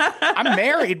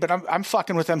married, but I'm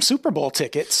fucking with them Super Bowl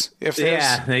tickets. If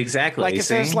exactly. Like, if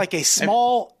there's like a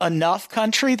small enough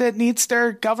country that needs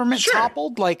their government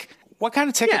toppled, like, what kind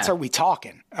of tickets are we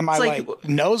talking? Am I like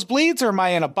nosebleeds, or am I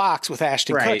in a box with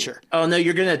Ashton Kutcher? Oh no,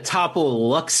 you're gonna topple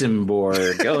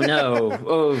Luxembourg. Oh no.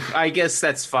 Oh, I guess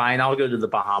that's fine. I'll go to the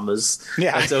Bahamas.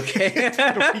 Yeah, that's okay.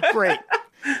 It'll be great.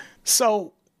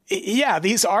 So yeah,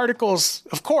 these articles,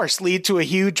 of course, lead to a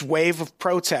huge wave of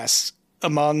protests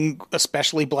among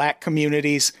especially black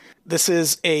communities. This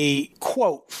is a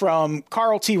quote from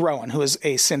Carl T. Rowan, who is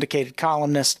a syndicated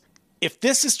columnist. If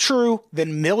this is true,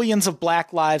 then millions of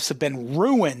black lives have been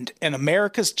ruined, and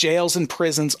America's jails and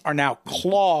prisons are now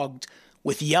clogged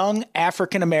with young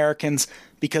African Americans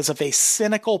because of a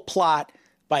cynical plot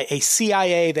by a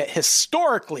CIA that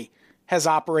historically has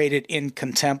operated in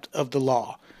contempt of the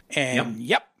law. And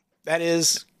yep, that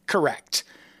is correct.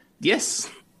 Yes.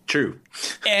 True.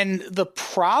 And the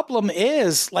problem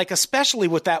is, like, especially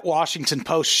with that Washington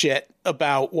Post shit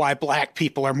about why black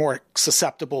people are more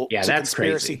susceptible to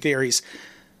conspiracy theories,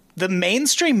 the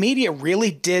mainstream media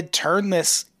really did turn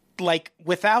this, like,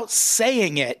 without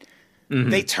saying it,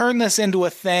 they turned this into a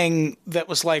thing that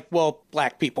was like, well,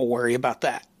 black people worry about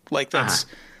that. Like, that's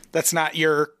not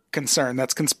your concern.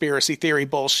 That's conspiracy theory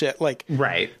bullshit. Like,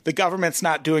 the government's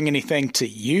not doing anything to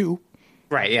you.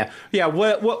 Right. Yeah. Yeah.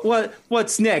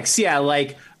 What's next? Yeah.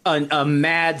 Like a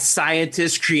mad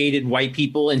scientist created white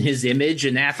people in his image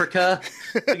in Africa.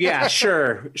 Yeah.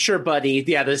 Sure, buddy.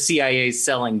 Yeah. The CIA's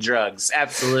selling drugs.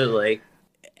 Absolutely.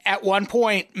 At one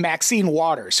point, Maxine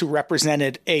Waters, who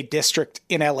represented a district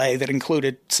in LA that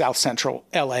included South Central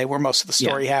LA, where most of the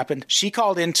story happened, she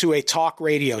called into a talk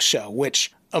radio show,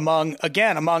 which among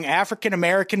African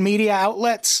American media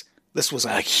outlets, this was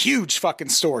a huge fucking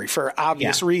story for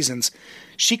obvious reasons.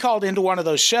 She called into one of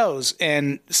those shows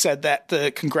and said that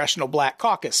the Congressional Black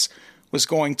Caucus was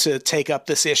going to take up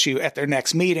this issue at their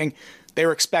next meeting. They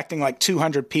were expecting like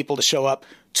 200 people to show up.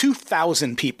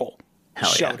 2,000 people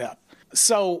showed up.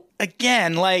 So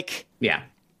again, like,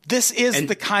 this is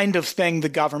the kind of thing the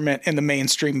government and the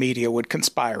mainstream media would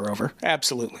conspire over.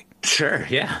 Absolutely. Sure.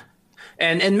 Yeah.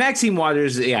 And Maxine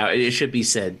Waters, it should be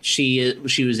said, she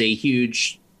was a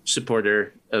huge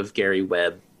supporter of Gary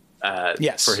Webb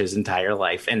for his entire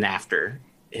life and after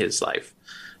his life.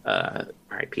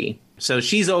 R.I.P. So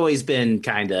she's always been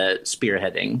kind of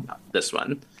spearheading this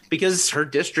one because her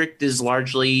district is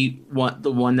largely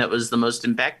the one that was the most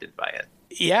impacted by it.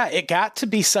 Yeah, it got to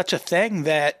be such a thing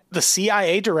that the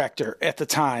CIA director at the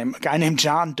time, a guy named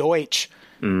John Deutsch,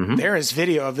 there is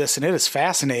video of this, and it is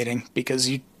fascinating because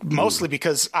mostly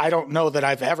because I don't know that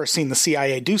I've ever seen the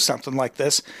CIA do something like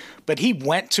this, but he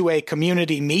went to a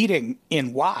community meeting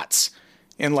in Watts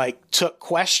and took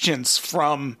questions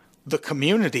from the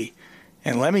community.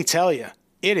 And let me tell you,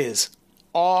 it is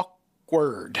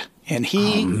awkward. And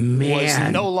he was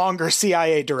no longer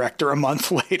CIA director a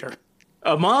month later.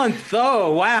 A month?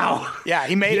 Oh, wow. Yeah,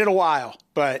 he made it a while,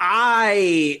 but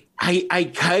I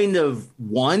kind of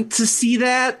want to see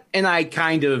that, and I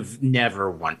kind of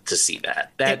never want to see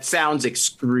that. That sounds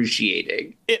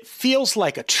excruciating. It feels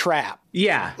like a trap.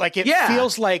 Yeah.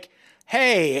 Feels like,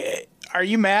 hey, are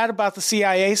you mad about the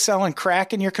CIA selling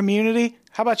crack in your community?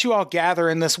 How about you all gather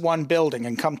in this one building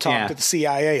and come talk to the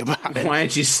CIA about it? Why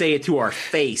don't you say it to our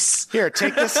face? Here,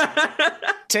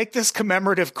 take this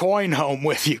commemorative coin home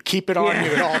with you. Keep it on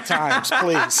you at all times,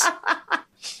 please.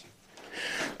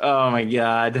 Oh, my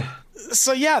God.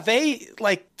 So, yeah, they,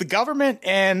 the government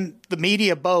and the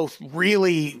media both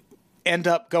really end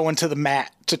up going to the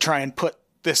mat to try and put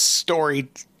this story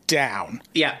down.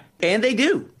 Yeah, and they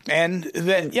do. And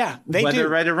then, they whether do.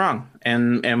 right or wrong.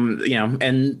 And I'm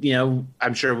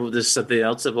sure this is something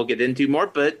else that we'll get into more,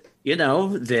 but,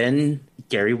 then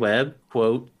Gary Webb,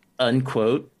 quote,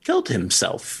 unquote, killed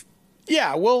himself.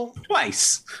 Yeah, well,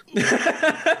 twice.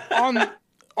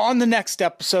 on the next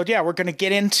episode, we're going to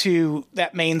get into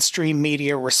that mainstream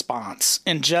media response.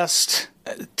 And just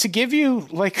to give you,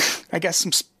 I guess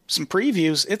some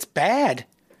previews, it's bad.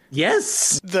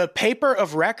 Yes. The paper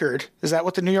of record, is that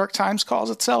what the New York Times calls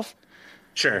itself?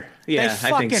 Sure. Yeah,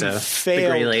 I think so. Failed. The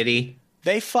Gray Lady.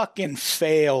 They fucking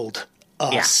failed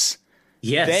us.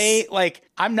 Yeah. Yes.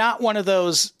 I'm not one of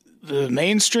those, the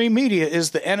mainstream media is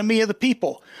the enemy of the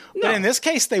people. No. But in this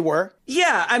case, they were.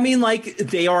 Yeah. I mean,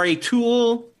 they are a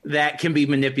tool that can be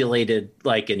manipulated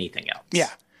like anything else. Yeah.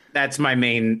 That's my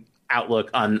main outlook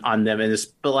on them in this.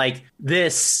 But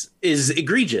this is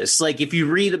egregious. If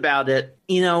you read about it,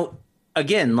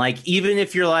 again, even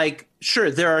if you're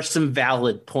sure, there are some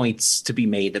valid points to be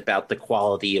made about the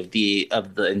quality of the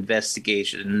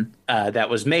investigation that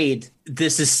was made.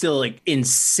 This is still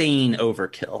insane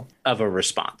overkill of a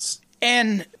response.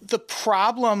 And the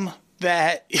problem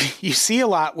that you see a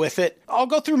lot with it, I'll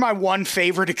go through my one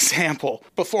favorite example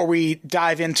before we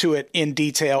dive into it in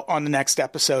detail on the next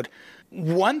episode.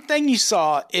 One thing you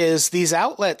saw is these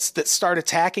outlets that start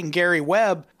attacking Gary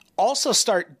Webb also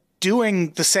start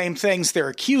doing the same things they're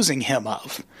accusing him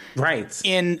of. Right.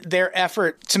 In their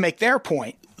effort to make their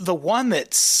point. The one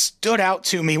that stood out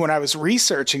to me when I was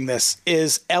researching this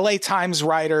is LA Times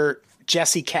writer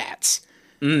Jesse Katz.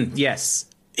 Yes.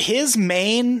 His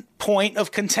main point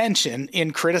of contention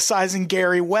in criticizing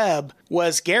Gary Webb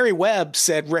was Gary Webb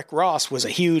said Rick Ross was a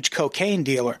huge cocaine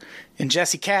dealer. And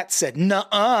Jesse Katz said,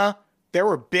 nuh-uh. There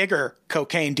were bigger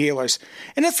cocaine dealers.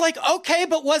 And it's okay,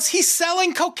 but was he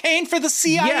selling cocaine for the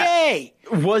CIA?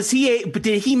 Yeah. But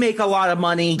did he make a lot of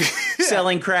money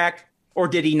selling crack or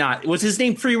did he not? Was his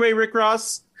name Freeway Rick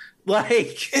Ross?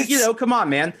 Come on,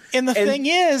 man. And the thing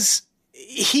is,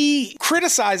 he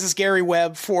criticizes Gary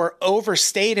Webb for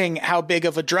overstating how big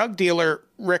of a drug dealer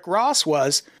Rick Ross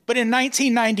was. But in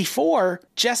 1994,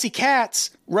 Jesse Katz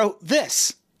wrote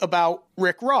this about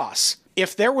Rick Ross.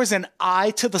 If there was an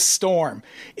eye to the storm,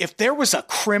 if there was a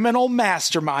criminal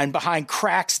mastermind behind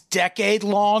crack's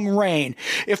decade-long reign,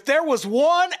 if there was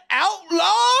one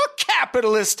outlaw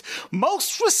capitalist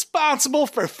most responsible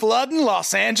for flooding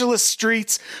Los Angeles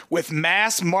streets with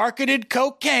mass-marketed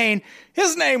cocaine,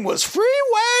 his name was Freeway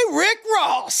Rick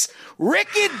Ross.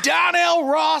 Ricky Donnell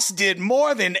Ross did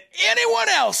more than anyone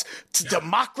else to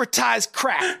democratize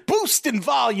crack, boosting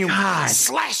volume,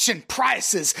 slashing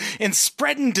prices, and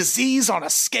spreading disease on a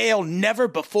scale never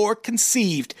before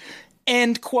conceived.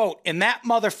 End quote. And that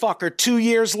motherfucker 2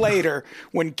 years later,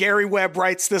 when Gary Webb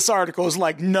writes this article, is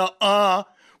like, nuh-uh,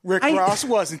 Rick Ross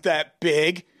wasn't that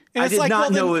big. And I did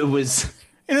not know it was.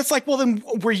 And it's well, then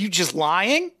were you just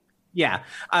lying? Yeah,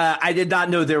 I did not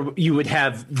know you would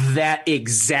have that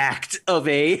exact of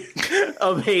a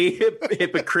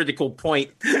hypocritical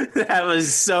point. That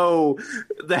was so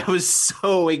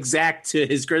exact to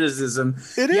his criticism.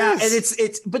 It is.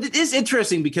 And but it is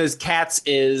interesting because Katz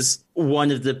is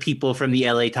one of the people from the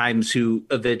LA Times who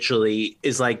eventually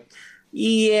is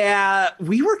Yeah,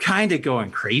 we were kind of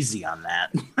going crazy on that.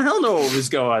 I don't know what was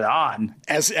going on.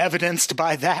 As evidenced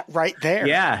by that right there.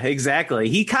 Yeah, exactly.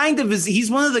 He kind of is.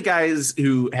 He's one of the guys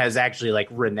who has actually like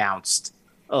renounced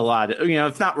a lot of,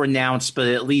 if not renounced, but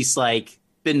at least like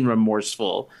been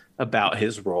remorseful about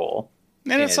his role.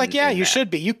 And it's like, you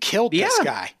should be. You killed this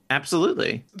guy.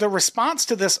 Absolutely. The response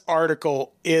to this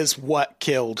article is what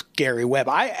killed Gary Webb.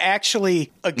 I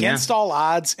actually, against all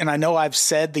odds, and I know I've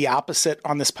said the opposite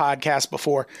on this podcast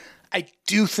before, I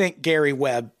do think Gary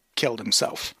Webb killed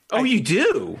himself. Oh, you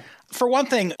do? For one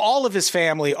thing, all of his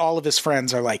family, all of his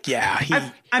friends are like,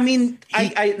 and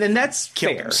that's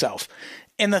killed fair. himself.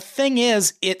 And the thing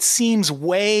is, it seems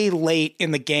way late in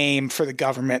the game for the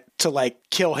government to like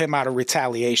kill him out of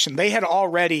retaliation. They had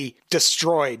already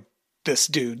destroyed this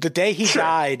dude. The day he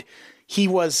died, he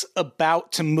was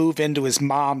about to move into his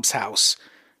mom's house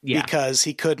because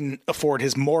he couldn't afford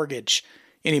his mortgage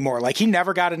anymore. Like he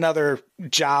never got another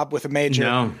job with a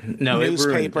major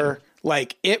newspaper.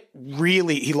 Like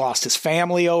he lost his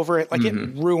family over it. Like it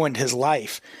ruined his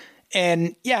life.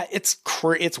 And yeah,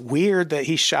 it's weird that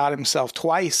he shot himself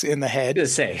twice in the head. To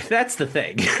say that's the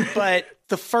thing. But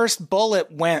the first bullet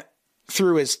went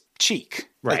through his cheek,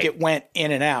 like it went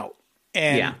in and out.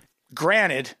 And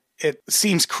granted, it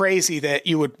seems crazy that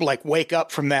you would like wake up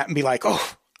from that and be like,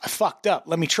 "Oh, I fucked up.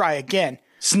 Let me try again."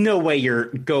 There's no way you're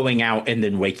going out and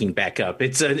then waking back up.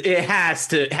 It had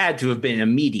to have been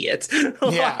immediate.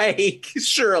 Like,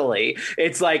 surely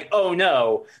it's like, oh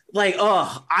no, like,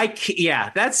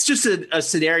 that's just a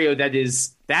scenario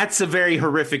that's a very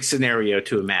horrific scenario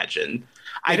to imagine.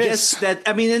 I guess that,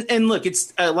 I mean, and look,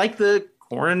 it's like the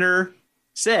coroner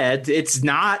said, it's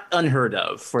not unheard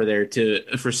of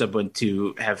for someone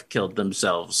to have killed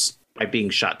themselves by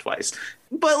being shot twice.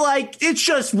 But like, it's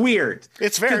just weird.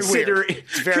 It's very weird.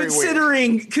 It's very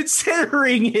weird.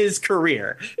 Considering his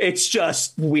career, it's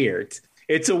just weird.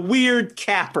 It's a weird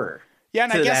capper. Yeah,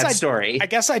 and I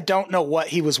guess I don't know what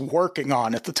he was working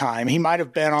on at the time. He might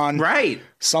have been on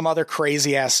some other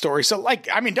crazy ass story. So like,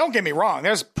 I mean, don't get me wrong.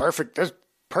 There's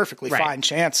perfectly fine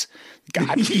chance.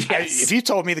 God, if you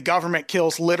told me the government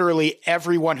kills literally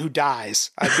everyone who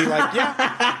dies, I'd be like, yeah,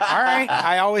 all right.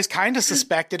 I always kind of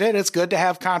suspected it. It's good to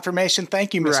have confirmation.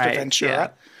 Thank you, Mr.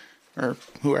 Ventura, or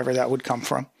whoever that would come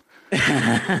from.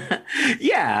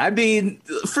 Yeah, I mean,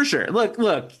 for sure.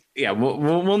 Look. Yeah,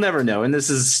 we'll never know. And this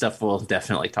is stuff we'll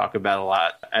definitely talk about a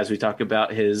lot as we talk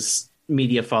about his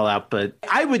media fallout. But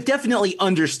I would definitely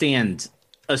understand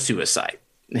a suicide.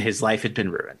 His life had been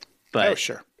ruined. But,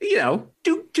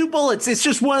 two bullets. It's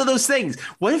just one of those things.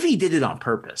 What if he did it on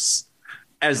purpose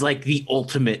as like the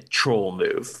ultimate troll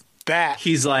move? That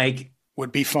he's like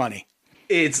would be funny.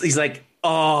 He's like,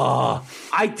 oh,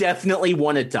 I definitely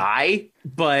want to die,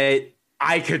 but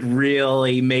I could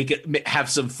really have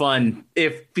some fun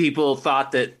if people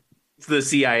thought that the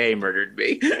CIA murdered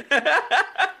me.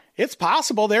 It's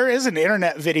possible. There is an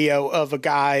internet video of a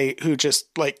guy who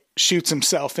just like shoots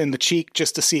himself in the cheek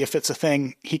just to see if it's a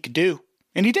thing he could do.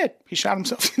 And he did. He shot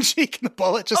himself in the cheek and the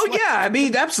bullet just I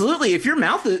mean, absolutely. If your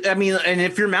mouth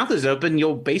is open,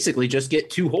 you'll basically just get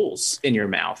two holes in your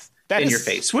mouth. Your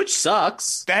face, which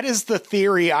sucks. That is the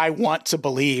theory I want to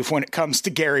believe when it comes to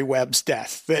Gary Webb's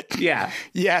death. That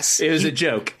yes, it was a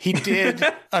joke. He did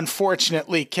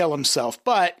unfortunately kill himself,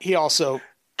 but he also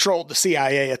trolled the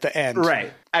CIA at the end.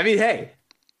 Right. I mean, hey,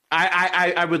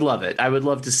 I would love it. I would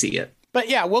love to see it. But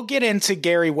yeah, we'll get into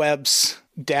Gary Webb's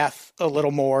death a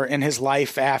little more in his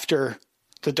life after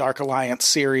the Dark Alliance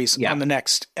series on the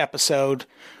next episode,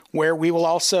 where we will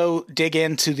also dig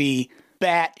into the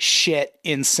batshit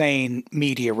insane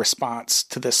media response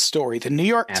to this story. The New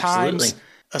York Times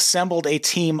assembled a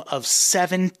team of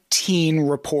 17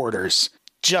 reporters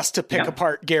just to pick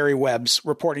apart Gary Webb's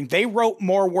reporting. They wrote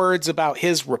more words about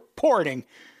his reporting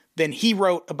than he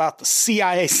wrote about the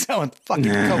CIA selling fucking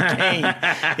cocaine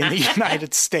in the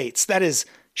United States. That is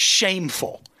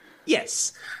shameful.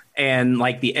 Yes. And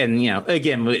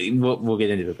again, we'll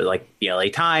get into it, but like the LA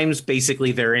Times,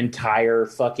 basically their entire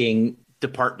fucking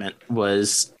department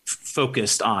was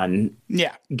focused on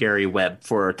Gary Webb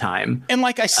for a time. And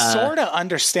like, I sort of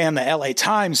understand the LA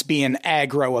Times being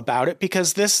aggro about it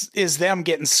because this is them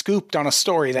getting scooped on a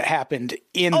story that happened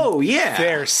in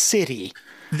their city.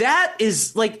 That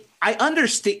is like, I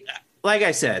understand, like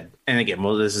I said, and again,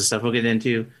 this is stuff we'll get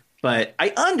into, but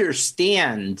I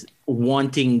understand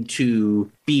wanting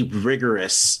to be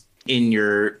rigorous in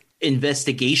your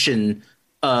investigation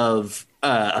of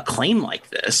a claim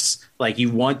like this. Like, you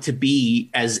want to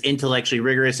be as intellectually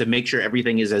rigorous and make sure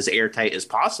everything is as airtight as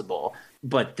possible,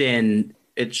 but then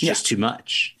it's just too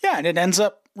much. Yeah, and it ends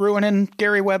up ruining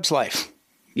Gary Webb's life.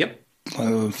 Yep.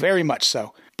 very much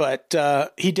so. But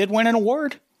he did win an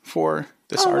award for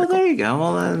this article. Well, there you go.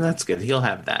 Well, that's good. He'll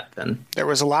have that then. There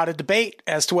was a lot of debate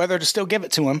as to whether to still give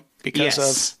it to him because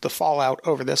of the fallout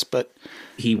over this, but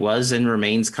he was and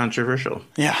remains controversial.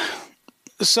 Yeah.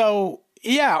 So,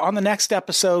 yeah, on the next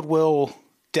episode, we'll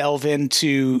delve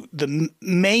into the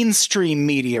mainstream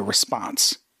media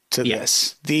response to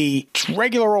this. The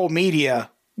regular old media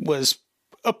was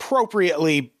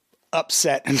appropriately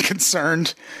upset and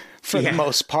concerned for the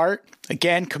most part.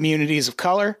 Again, communities of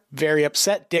color, very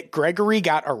upset. Dick Gregory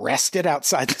got arrested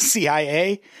outside the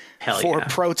CIA for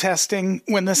protesting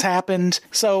when this happened.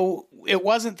 So it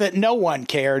wasn't that no one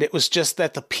cared. It was just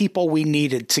that the people we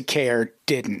needed to care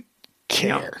didn't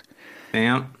care.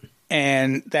 Yeah.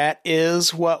 And that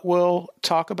is what we'll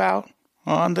talk about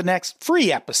on the next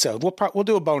free episode. We'll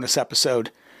do a bonus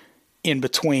episode in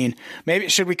between. Maybe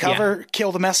should we cover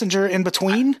Kill the Messenger in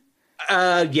between?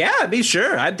 Yeah, be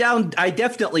sure. I'm down. I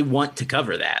definitely want to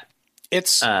cover that.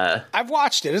 It's I've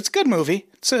watched it. It's a good movie.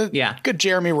 It's a good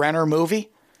Jeremy Renner movie.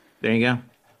 There you go.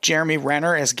 Jeremy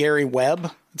Renner as Gary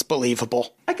Webb. It's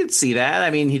believable. I could see that. I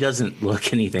mean, he doesn't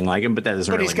look anything like him, but that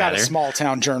doesn't really matter. But he's got a small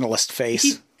town journalist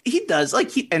face. He does.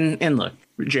 Like and look,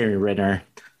 Jeremy Renner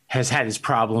has had his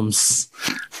problems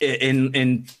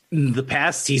in the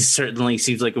past. He certainly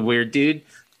seems like a weird dude,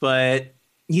 but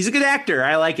he's a good actor.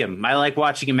 I like him. I like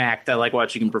watching him act. I like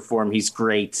watching him perform. He's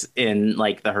great in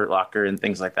like The Hurt Locker and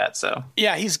things like that. So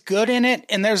yeah, he's good in it.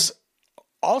 And there's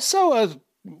also a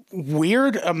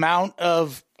weird amount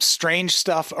of strange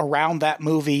stuff around that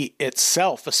movie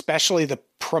itself, especially the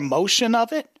promotion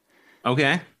of it.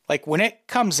 Okay. Like when it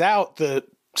comes out, the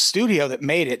studio that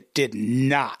made it did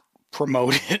not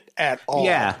promote it at all.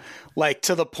 Yeah. Like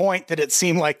to the point that it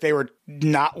seemed like they were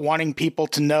not wanting people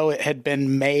to know it had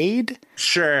been made.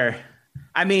 Sure.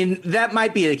 I mean, that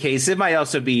might be the case. It might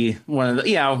also be one of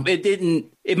the,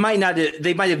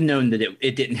 they might have known that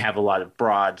it didn't have a lot of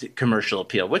broad commercial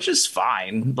appeal, which is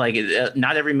fine. Like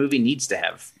not every movie needs to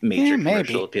have major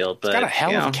commercial appeal, but it's got a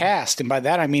hell of a cast. And by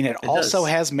that, I mean, it also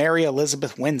has Mary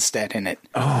Elizabeth Winstead in it.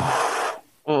 Oh,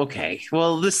 okay.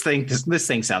 Well, this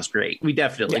thing sounds great. We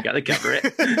definitely got to cover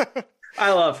it.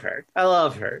 I love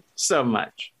her so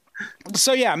much.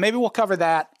 So yeah, maybe we'll cover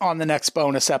that on the next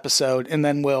bonus episode, and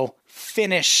then we'll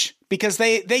finish because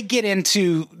they get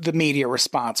into the media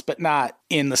response, but not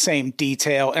in the same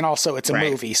detail. And also it's a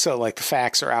movie, so like the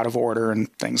facts are out of order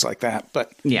and things like that.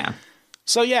 But yeah.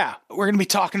 So yeah, we're going to be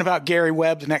talking about Gary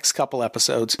Webb the next couple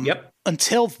episodes. Yep.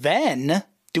 Until then,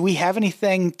 do we have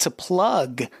anything to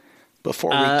plug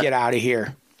before we get out of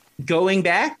here? Going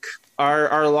back,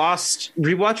 our Lost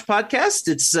Rewatch podcast,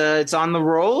 it's on the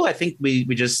roll. I think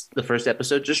the first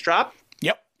episode just dropped.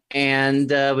 Yep. And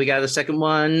we got a second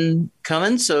one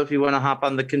coming. So if you want to hop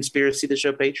on the Conspiracy the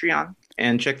Show Patreon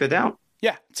and check that out.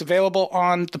 Yeah, it's available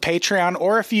on the Patreon,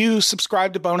 or if you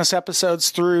subscribe to bonus episodes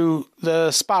through the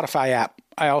Spotify app.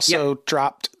 I also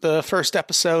dropped the first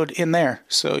episode in there,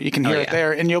 so you can hear it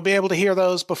there, and you'll be able to hear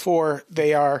those before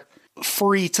they are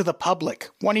free to the public.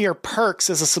 One of your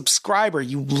perks as a subscriber,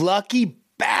 you lucky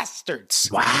bastards.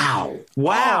 Wow.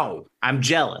 I'm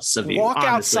jealous of you. Walk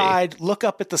outside, look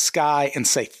up at the sky, and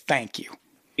say thank you.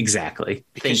 Exactly.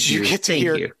 Because you get to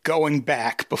hear Going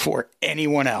Back before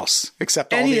anyone else,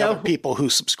 except all the other people who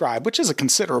subscribe, which is a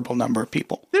considerable number of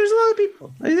people. There's a lot of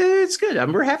people. It's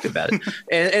good. We're happy about it.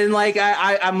 and like,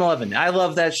 I'm loving it. I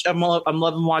love that. I'm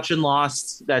loving watching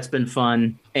Lost. That's been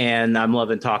fun. And I'm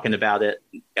loving talking about it.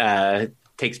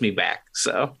 Takes me back.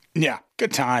 So yeah,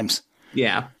 good times.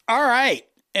 Yeah. All right.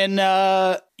 And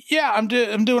I'm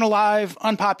doing a live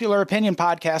Unpopular Opinion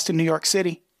podcast in New York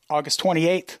City. August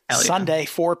 28th, Sunday,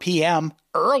 4 p.m.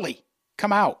 early.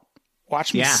 Come out.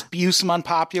 Watch me spew some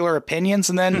unpopular opinions,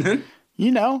 and then,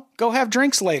 go have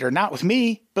drinks later. Not with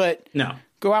me, but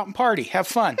go out and party. Have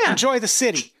fun. Yeah. Enjoy the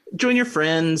city. Join your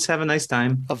friends. Have a nice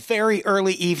time. A very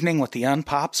early evening with the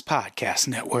Unpops Podcast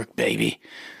Network, baby.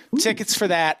 Ooh. Tickets for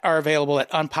that are available at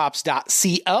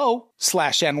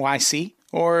unpops.co/NYC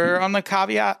or on the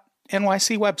Caveat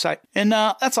NYC website. And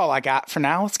that's all I got for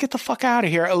now. Let's get the fuck out of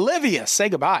here. Olivia, say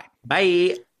goodbye.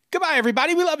 Bye. Goodbye,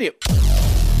 everybody. We love you.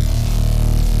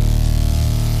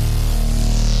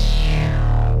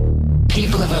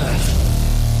 People of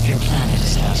Earth, your planet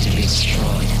is about to be destroyed.